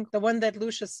Fang, the one that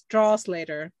Lucius draws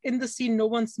later. In the scene, no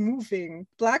one's moving.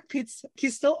 Black Pete's,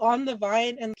 he's still on the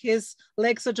vine and his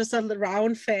legs are just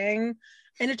around Fang.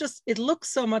 And it looks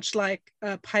so much like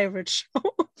a pirate show,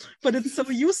 but it's so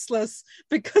useless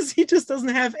because he just doesn't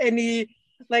have any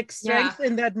like strength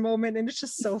in that moment, and it's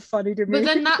just so funny to me. But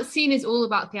then that scene is all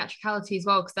about theatricality as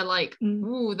well, because they're like,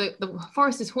 "Ooh, the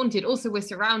forest is haunted. Also, we're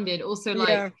surrounded. Also,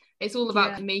 like it's all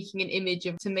about making an image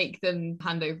to make them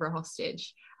hand over a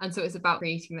hostage." And so it's about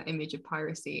creating that image of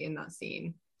piracy in that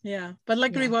scene. Yeah, but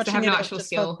like rewatching it, I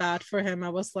just felt bad for him. I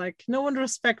was like, no one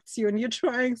respects you, and you're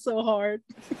trying so hard.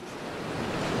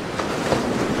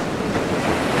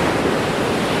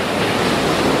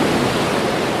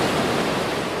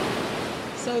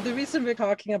 So the reason we're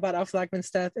talking about our flagman's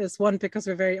death is one, because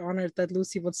we're very honored that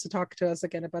Lucy wants to talk to us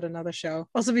again about another show.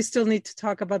 Also, we still need to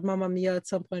talk about Mamma Mia at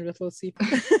some point with Lucy.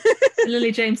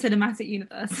 Lily James Cinematic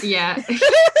Universe. Yeah.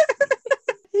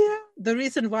 Yeah. The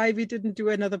reason why we didn't do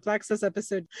another Black Sails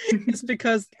episode is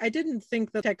because I didn't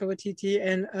think that Taika Waititi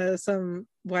and some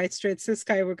white straight cis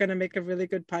guy were going to make a really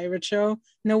good pirate show.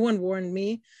 No one warned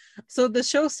me. So the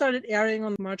show started airing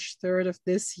on March 3rd of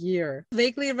this year.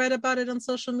 Vaguely read about it on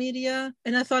social media,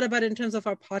 and I thought about it in terms of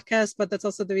our podcast, but that's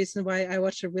also the reason why I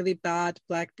watched a really bad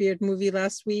Blackbeard movie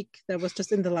last week that was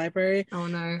just in the library. Oh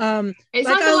no. It's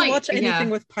like I'll watch anything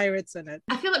with pirates in it.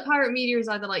 I feel like pirate media is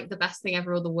either like the best thing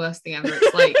ever or the worst thing ever.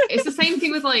 It's like it's the same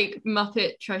thing with like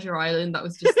Muppet Treasure Island. That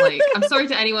was just like, I'm sorry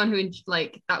to anyone who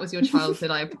like that was your childhood,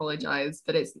 I apologize,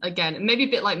 but it's again maybe a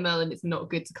bit like Merlin. It's not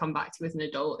good to come back to as an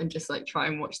adult and just like try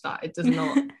and watch that. It does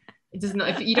not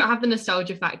if you don't have the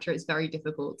nostalgia factor, it's very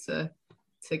difficult to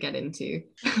get into.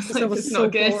 Like, it's so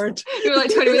not good. Bored. You were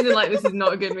like 20 minutes like, this is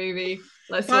not a good movie.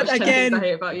 Let's watch 10 things I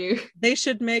hate about you. They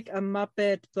should make a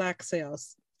Muppet Black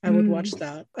Sails. I would watch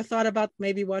that. I thought about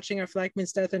maybe watching our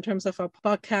Flagman's Death in terms of a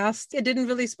podcast. It didn't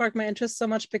really spark my interest so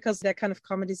much because that kind of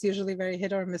comedy is usually very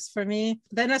hit or miss for me.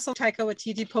 Then I saw Taika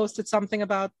Waititi posted something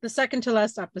about the second to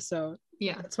last episode.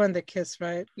 Yeah. That's when they kiss,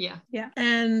 right? Yeah. Yeah.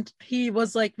 And he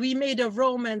was like, we made a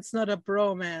romance, not a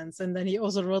bromance. And then he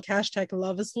also wrote hashtag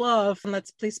love is love. And let's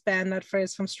please ban that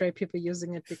phrase from straight people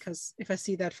using it, because if I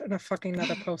see that in a fucking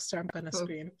another poster, I'm gonna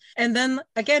scream. And then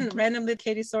again, randomly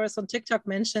Katie Soros on TikTok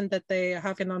mentioned that they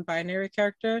have a non-binary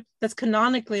character that's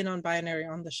canonically non-binary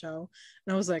on the show.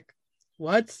 And I was like,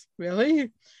 what?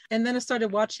 Really? And then I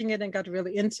started watching it and got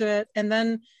really into it. And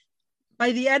then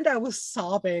by the end, I was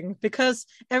sobbing because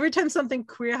every time something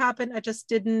queer happened, I just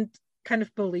didn't kind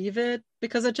of believe it,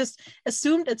 because I just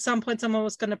assumed at some point someone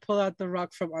was going to pull out the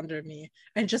rug from under me,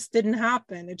 and it just didn't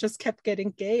happen. It just kept getting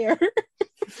gayer.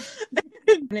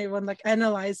 Anyone like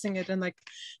analyzing it and like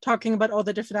talking about all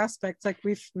the different aspects, like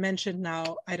we've mentioned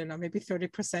now, I don't know, maybe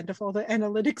 30% of all the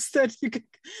analytics that you could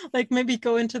like maybe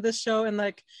go into this show, and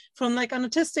like from like an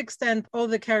autistic stand, all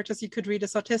the characters you could read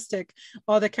as autistic,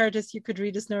 all the characters you could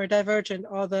read as neurodivergent,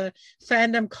 all the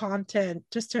fandom content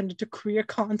just turned into queer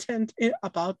content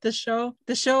about the show.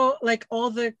 The show, like all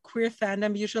the queer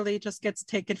fandom usually just gets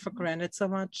taken for granted so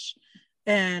much.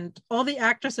 And all the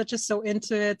actors are just so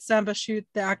into it. Sam Bashout,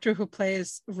 the actor who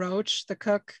plays Roach, the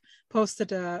cook,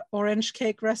 posted a orange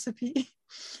cake recipe.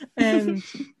 And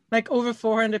like over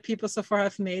 400 people so far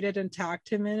have made it and tagged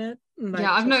him in it. Like,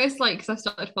 yeah, I've noticed like, because I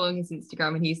started following his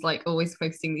Instagram and he's like always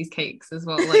posting these cakes as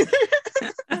well. Like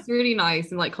it's really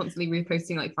nice, and like constantly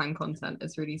reposting like fan content.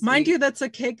 It's really sweet. Mind you, that's a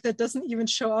cake that doesn't even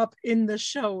show up in the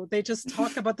show. They just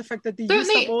talk about the fact that they use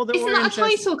up all the isn't oranges. That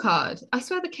a title card? I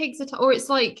swear the cake's or it's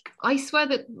like, I swear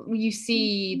that you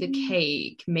see the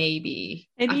cake maybe.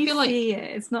 If I you feel see like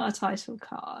it's not a title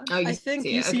card. Oh, I think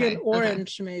you see an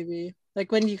orange maybe.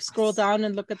 Like when you scroll down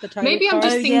and look at the title maybe I'm card.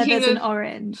 just thinking there's of an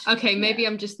orange. Okay, maybe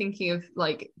I'm just thinking of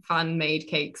like fan-made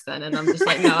cakes then, and I'm just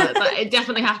like, no, it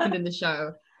definitely happened in the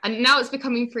show. And now it's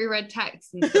becoming pre-read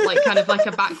text, and like kind of like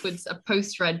a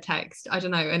post-read text. I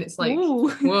don't know, and it's like, whoa,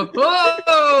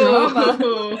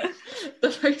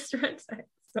 the post-read text.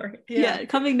 Sorry. Yeah,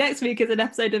 coming next week is an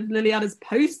episode of LiliAnna's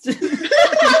Post.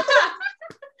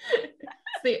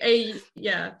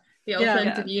 The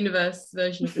alternative universe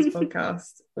version of this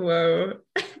podcast. Whoa.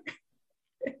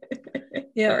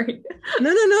 Yeah. Sorry.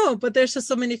 No, but there's just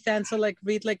so many fans who like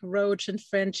read like Roach and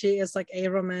Frenchie as like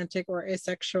aromantic or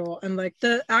asexual, and like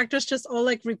the actors just all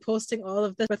like reposting all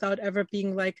of this without ever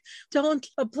being like, don't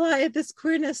apply this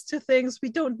queerness to things we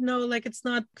don't know, like it's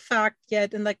not fact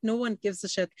yet. And like no one gives a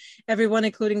shit. Everyone,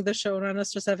 including the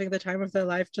showrunners, just having the time of their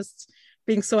life, just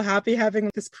being so happy having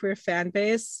this queer fan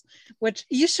base, which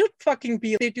you should fucking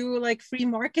be. They do like free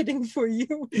marketing for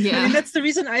you. Yeah. I mean, that's the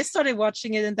reason I started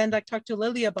watching it, and then like talked to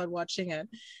Lily about watching it.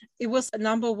 It was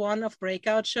 #1 of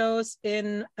breakout shows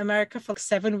in America for like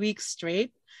 7 weeks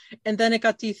straight, and then it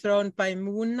got dethroned by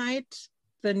Moon Knight,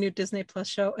 the new Disney Plus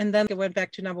show, and then it went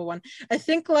back to #1. I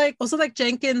think like also like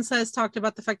Jenkins has talked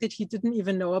about the fact that he didn't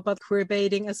even know about queer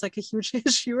baiting as like a huge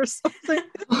issue or something.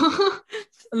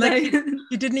 Like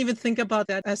he didn't even think about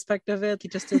that aspect of it. He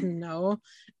just didn't know,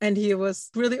 and he was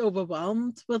really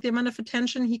overwhelmed with the amount of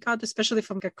attention he got, especially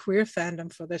from like, a queer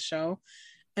fandom for this show.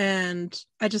 And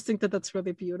I just think that that's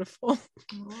really beautiful.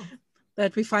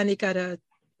 That we finally got a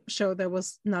show that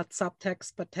was not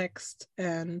subtext but text.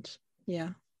 And yeah,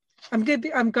 I'm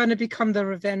gonna become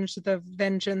the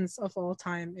vengeance of all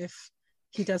time if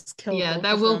he does kill. Yeah,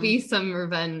 there will be some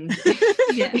revenge.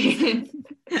 Yeah.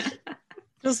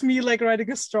 Just me like writing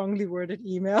a strongly worded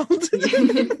email.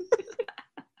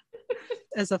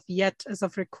 As of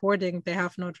recording, they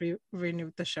have not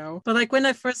renewed the show. But like when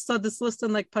I first saw this list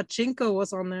and like Pachinko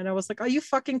was on there, and I was like, are you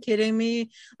fucking kidding me?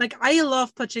 Like I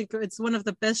love Pachinko. It's one of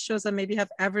the best shows I maybe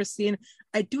have ever seen.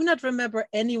 I do not remember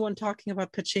anyone talking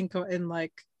about Pachinko in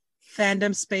like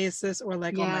fandom spaces or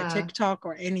like on my TikTok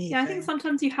or anything. Yeah, I think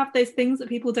sometimes you have those things that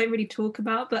people don't really talk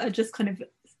about but are just kind of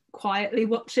quietly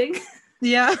watching.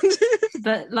 Yeah.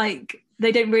 But like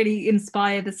they don't really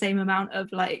inspire the same amount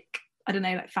of like, I don't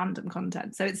know, like fandom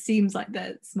content. So it seems like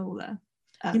they're smaller.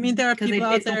 You mean there are people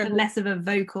out there it's less of a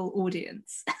vocal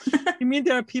audience? You mean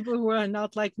there are people who are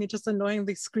not like me, just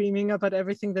annoyingly screaming about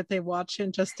everything that they watch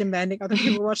and just demanding other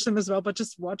people watch them as well, but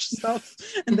just watch stuff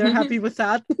and they're happy with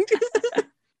that?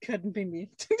 Couldn't be me.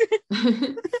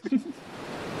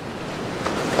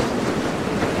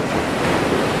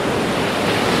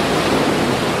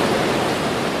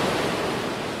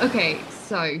 Okay,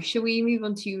 so shall we move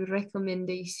on to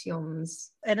recommendations?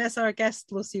 And as our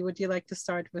guest, Lucy, would you like to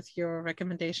start with your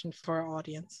recommendation for our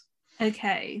audience?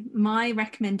 Okay, my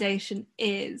recommendation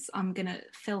is, I'm gonna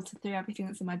filter through everything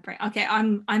that's in my brain. Okay,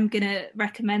 I'm gonna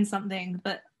recommend something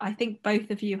that I think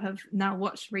both of you have now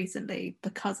watched recently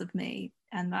because of me,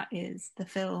 and that is the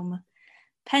film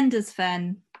Penda's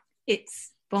Fen. It's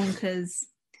bonkers,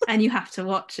 and you have to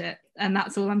watch it. And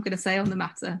that's all I'm gonna say on the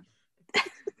matter.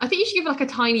 I think you should give like a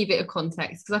tiny bit of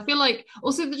context, because I feel like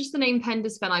also just the name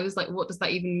Penda's Fen, I was like, what does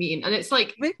that even mean? And it's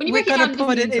like when you we're gonna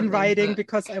put it in writing, but...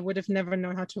 because I would have never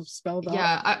known how to spell that.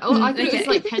 Yeah, I thought it was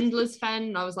like Pendler's Fen,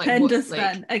 and I was like, Penda's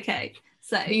Fen. Okay,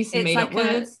 so these made up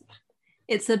words.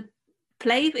 It's a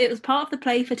play. It was part of the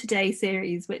Play for Today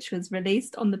series, which was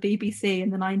released on the BBC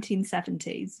in the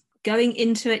 1970s. Going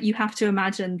into it, you have to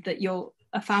imagine that you're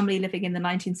a family living in the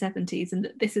 1970s and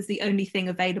that this is the only thing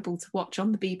available to watch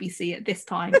on the BBC at this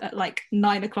time at like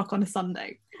 9 o'clock on a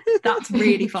Sunday. That's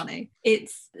really funny.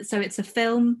 It's a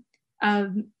film.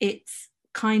 It's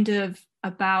kind of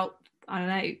about,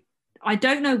 I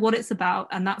don't know what it's about,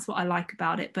 and that's what I like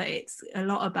about it, but it's a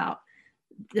lot about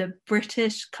the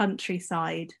British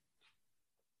countryside.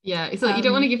 Yeah, it's like you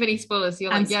don't want to give any spoilers, so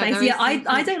you're like,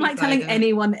 I don't like telling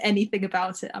anyone anything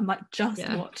about it. I'm like, just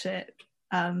watch it.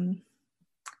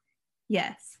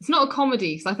 Yes. It's not a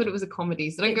comedy, so I thought it was a comedy,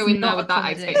 so don't go in there with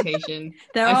that expectation.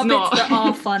 There are bits that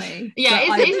are funny.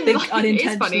 Yeah, it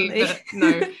is funny, but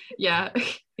no, yeah,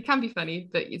 it can be funny,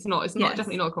 but it's not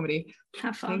definitely not a comedy.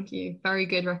 Have fun. Thank you. Very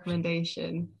good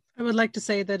recommendation. I would like to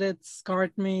say that it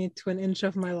scarred me to an inch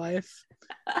of my life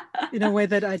in a way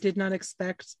that I did not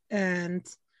expect, and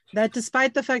that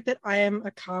despite the fact that I am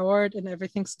a coward and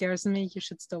everything scares me, you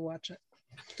should still watch it.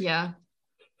 Yeah.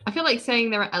 I feel like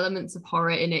saying there are elements of horror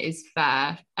in it is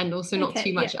fair, and also not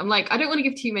too much. Yeah. I'm like, I don't want to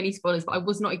give too many spoilers, but I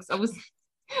want to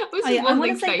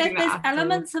say that there's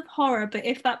elements of horror, but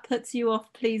if that puts you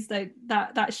off, please don't.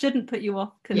 That shouldn't put you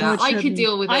off. Yeah, I could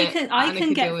deal with it. I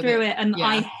can get through it, and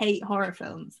I hate horror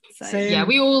films. So. Same. Yeah,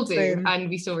 we all do, and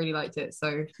we still really liked it.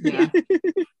 So yeah,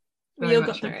 we all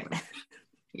got through it.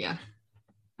 Yeah,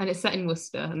 and it's set in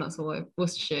Worcester, and that's all.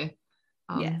 Worcestershire.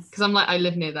 Yes, because I'm like, I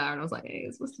live near there, and I was like, hey,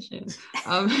 it's Worcestershire.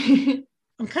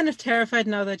 I'm kind of terrified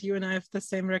now that you and I have the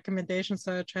same recommendation,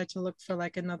 so I tried to look for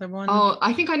like another one. Oh,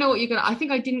 I think I know what you're gonna. I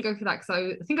think I didn't go for that because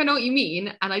I think I know what you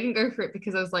mean, and I didn't go for it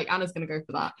because I was like, Anna's gonna go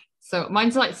for that. So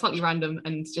mine's like slightly random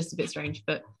and just a bit strange,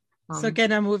 but. So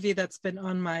again, a movie that's been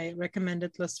on my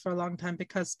recommended list for a long time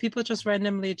because people just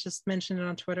randomly just mention it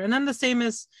on Twitter, and I'm the same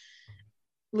as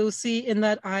Lucy in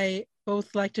that I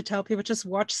both like to tell people just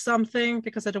watch something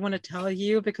because I don't want to tell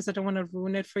you, because I don't want to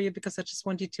ruin it for you, because I just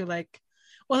want you to like,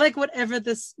 or like whatever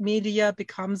this media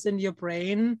becomes in your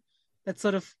brain, that's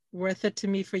sort of worth it to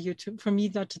me for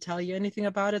me not to tell you anything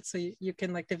about it, so you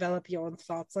can like develop your own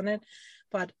thoughts on it.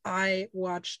 But I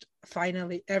watched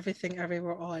finally Everything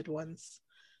Everywhere All at Once,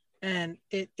 and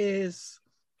it was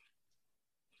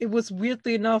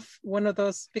weirdly enough one of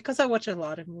those, because I watch a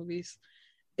lot of movies,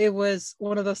 it was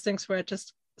one of those things where I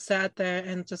just sat there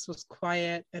and just was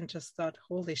quiet and just thought,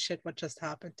 holy shit, what just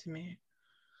happened to me?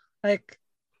 Like,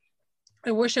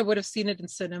 I wish I would have seen it in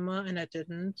cinema, and I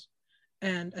didn't.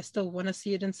 And I still want to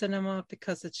see it in cinema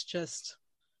because it's just,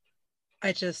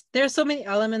 there are so many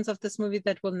elements of this movie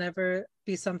that will never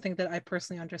be something that I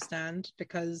personally understand,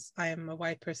 because I am a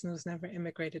white person who's never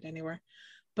immigrated anywhere.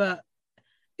 But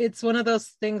it's one of those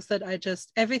things that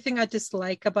everything I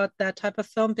dislike about that type of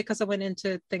film, because I went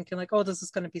into thinking like, oh, this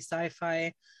is going to be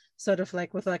sci-fi, sort of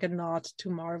like with like a nod to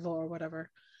Marvel or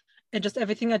whatever. And just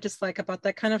everything I dislike about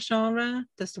that kind of genre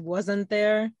just wasn't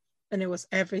there. And it was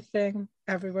everything,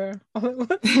 everywhere, all at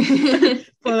once.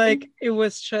 But like,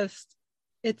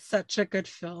 it's such a good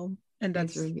film. And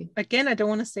that's, really... again, I don't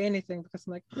want to say anything because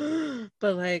I'm like,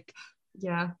 but like,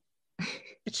 yeah,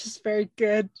 it's just very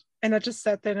good. And I just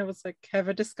sat there and I was like, have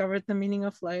I discovered the meaning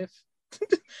of life?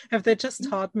 Have they just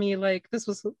taught me like this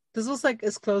was like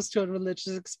as close to a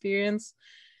religious experience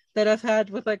that I've had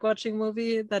with like watching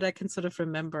movie that I can sort of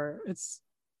remember. It's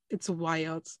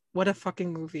wild. What a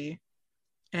fucking movie.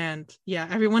 And yeah,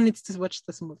 everyone needs to watch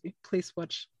this movie. Please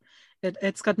watch it.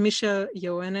 It's got Michelle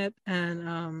Yeoh in it,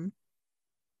 and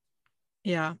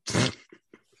yeah.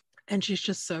 And she's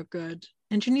just so good.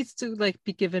 And she needs to like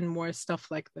be given more stuff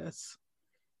like this.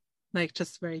 Like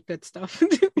just very good stuff.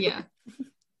 Yeah.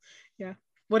 Yeah.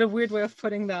 What a weird way of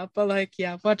putting that. But like,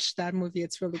 yeah, watch that movie.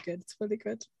 It's really good. It's really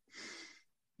good.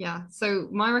 Yeah, so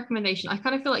my recommendation, I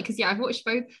kind of feel like, because I've watched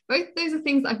both those are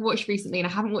things that I've watched recently and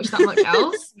I haven't watched that much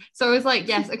else. So I was like,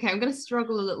 yes, okay, I'm going to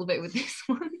struggle a little bit with this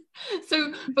one.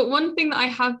 So, but one thing that I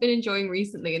have been enjoying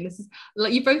recently, and this is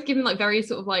like, you've both given like very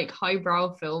sort of like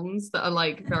highbrow films that are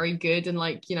like very good and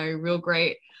like, you know, real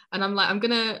great. And I'm like, I'm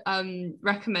going to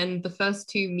recommend the first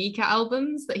two Mika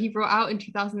albums that he brought out in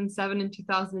 2007 and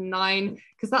 2009,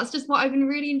 because that's just what I've been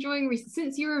really enjoying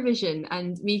since Eurovision.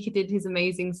 And Mika did his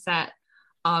amazing set,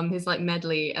 his like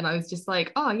medley, and I was just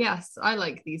like, oh yes, I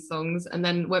like these songs, and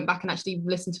then went back and actually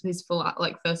listened to his full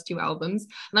like first two albums,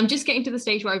 and I'm just getting to the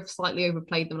stage where I've slightly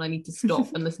overplayed them and I need to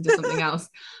stop and listen to something else.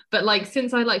 But like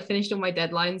since I like finished all my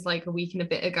deadlines like a week and a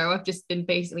bit ago, I've just been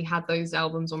basically had those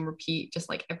albums on repeat just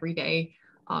like every day,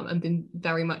 and been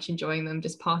very much enjoying them,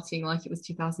 just partying like it was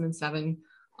 2007.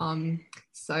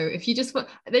 So if you just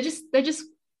they're just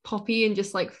poppy and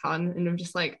just like fun, and I'm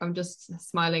just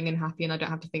smiling and happy, and I don't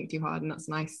have to think too hard, and that's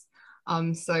nice.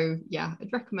 So yeah,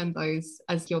 I'd recommend those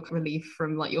as your relief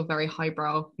from like your very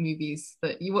highbrow movies,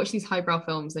 that you watch these highbrow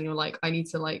films and you're like, I need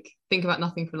to like think about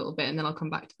nothing for a little bit, and then I'll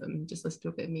come back to them and just listen to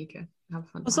a bit of Mika, have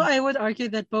fun. Also, I would argue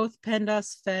that both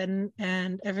Pandas, Fen,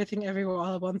 and Everything Everywhere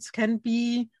All at Once can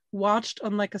be watched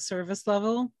on like a service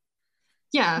level.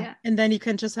 Yeah. And then you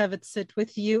can just have it sit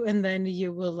with you, and then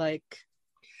you will like,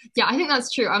 yeah, I think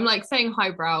that's true. I'm like saying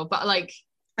highbrow, but like,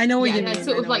 I know what you mean.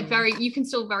 Sort of like very, you can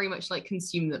still very much like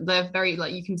consume them. They're very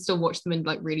like, you can still watch them and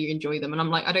like really enjoy them. And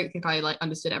I'm like, I don't think I like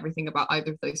understood everything about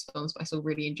either of those films, but I still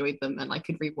really enjoyed them and I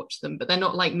could rewatch them. But they're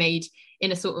not like made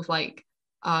in a sort of like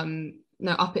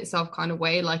up itself kind of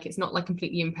way. Like it's not like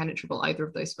completely impenetrable, either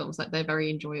of those films. Like they're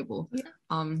very enjoyable. Yeah.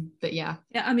 But yeah,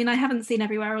 I mean, I haven't seen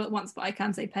Everywhere All at Once, but I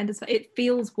can say Pendas, it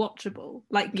feels watchable.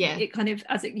 Like it kind of,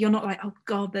 you're not like, oh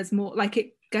god, there's more. Like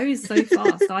it goes so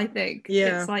fast. I think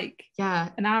it's like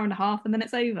an hour and a half and then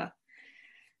it's over,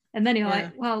 and then you're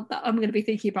like, well, I'm going to be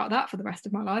thinking about that for the rest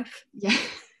of my life. Yeah.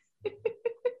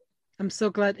 I'm so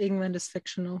glad England is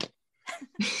fictional.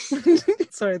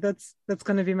 Sorry, that's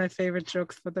going to be my favorite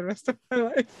joke for the rest of my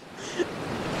life.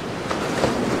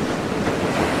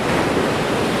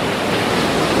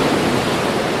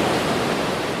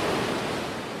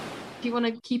 If you want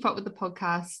to keep up with the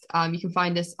podcast, you can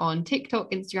find us on TikTok,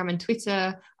 Instagram, and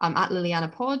Twitter at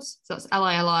LiliAnnaPod. So that's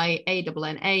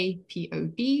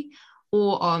LiliAnnaPod.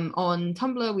 Or on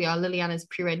Tumblr, we are LiliAnna's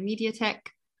Preread Mediathek.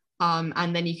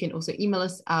 And then you can also email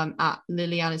us at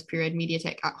LiliAnna's Preread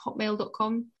Mediathek at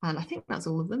hotmail.com. And I think that's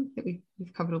all of them. I think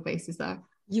we've covered all bases there.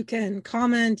 You can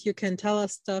comment, you can tell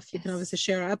us stuff, you can obviously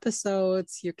share our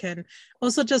episodes, you can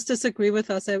also just disagree with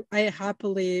us. I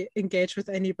happily engage with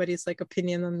anybody's like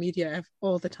opinion on media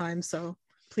all the time, so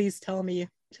please tell me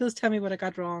what I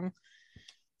got wrong.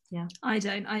 Yeah, I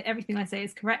don't. Everything I say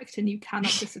is correct and you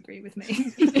cannot disagree with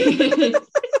me.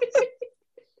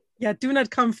 Yeah, do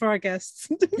not come for our guests.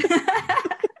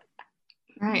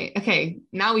 Right, okay,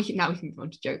 now we can move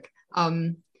on to joke.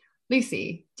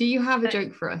 Lucy, do you have a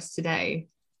joke for us today?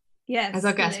 Yes, as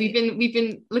our guest. We've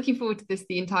been looking forward to this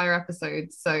the entire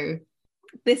episode, so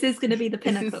this is going to be the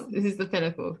pinnacle. This is the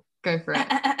pinnacle. Go for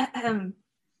it.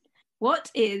 What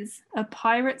is a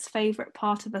pirate's favourite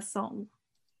part of a song?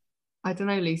 I don't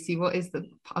know, Lucy. What is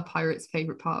a pirate's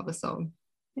favourite part of a song?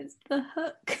 It's the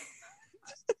hook.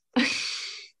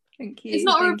 Thank you. It's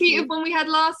not a repeat of one we had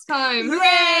last time.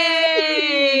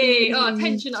 Hooray! Oh,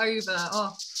 tension over.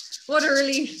 Oh, what a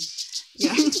relief.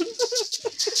 Yeah.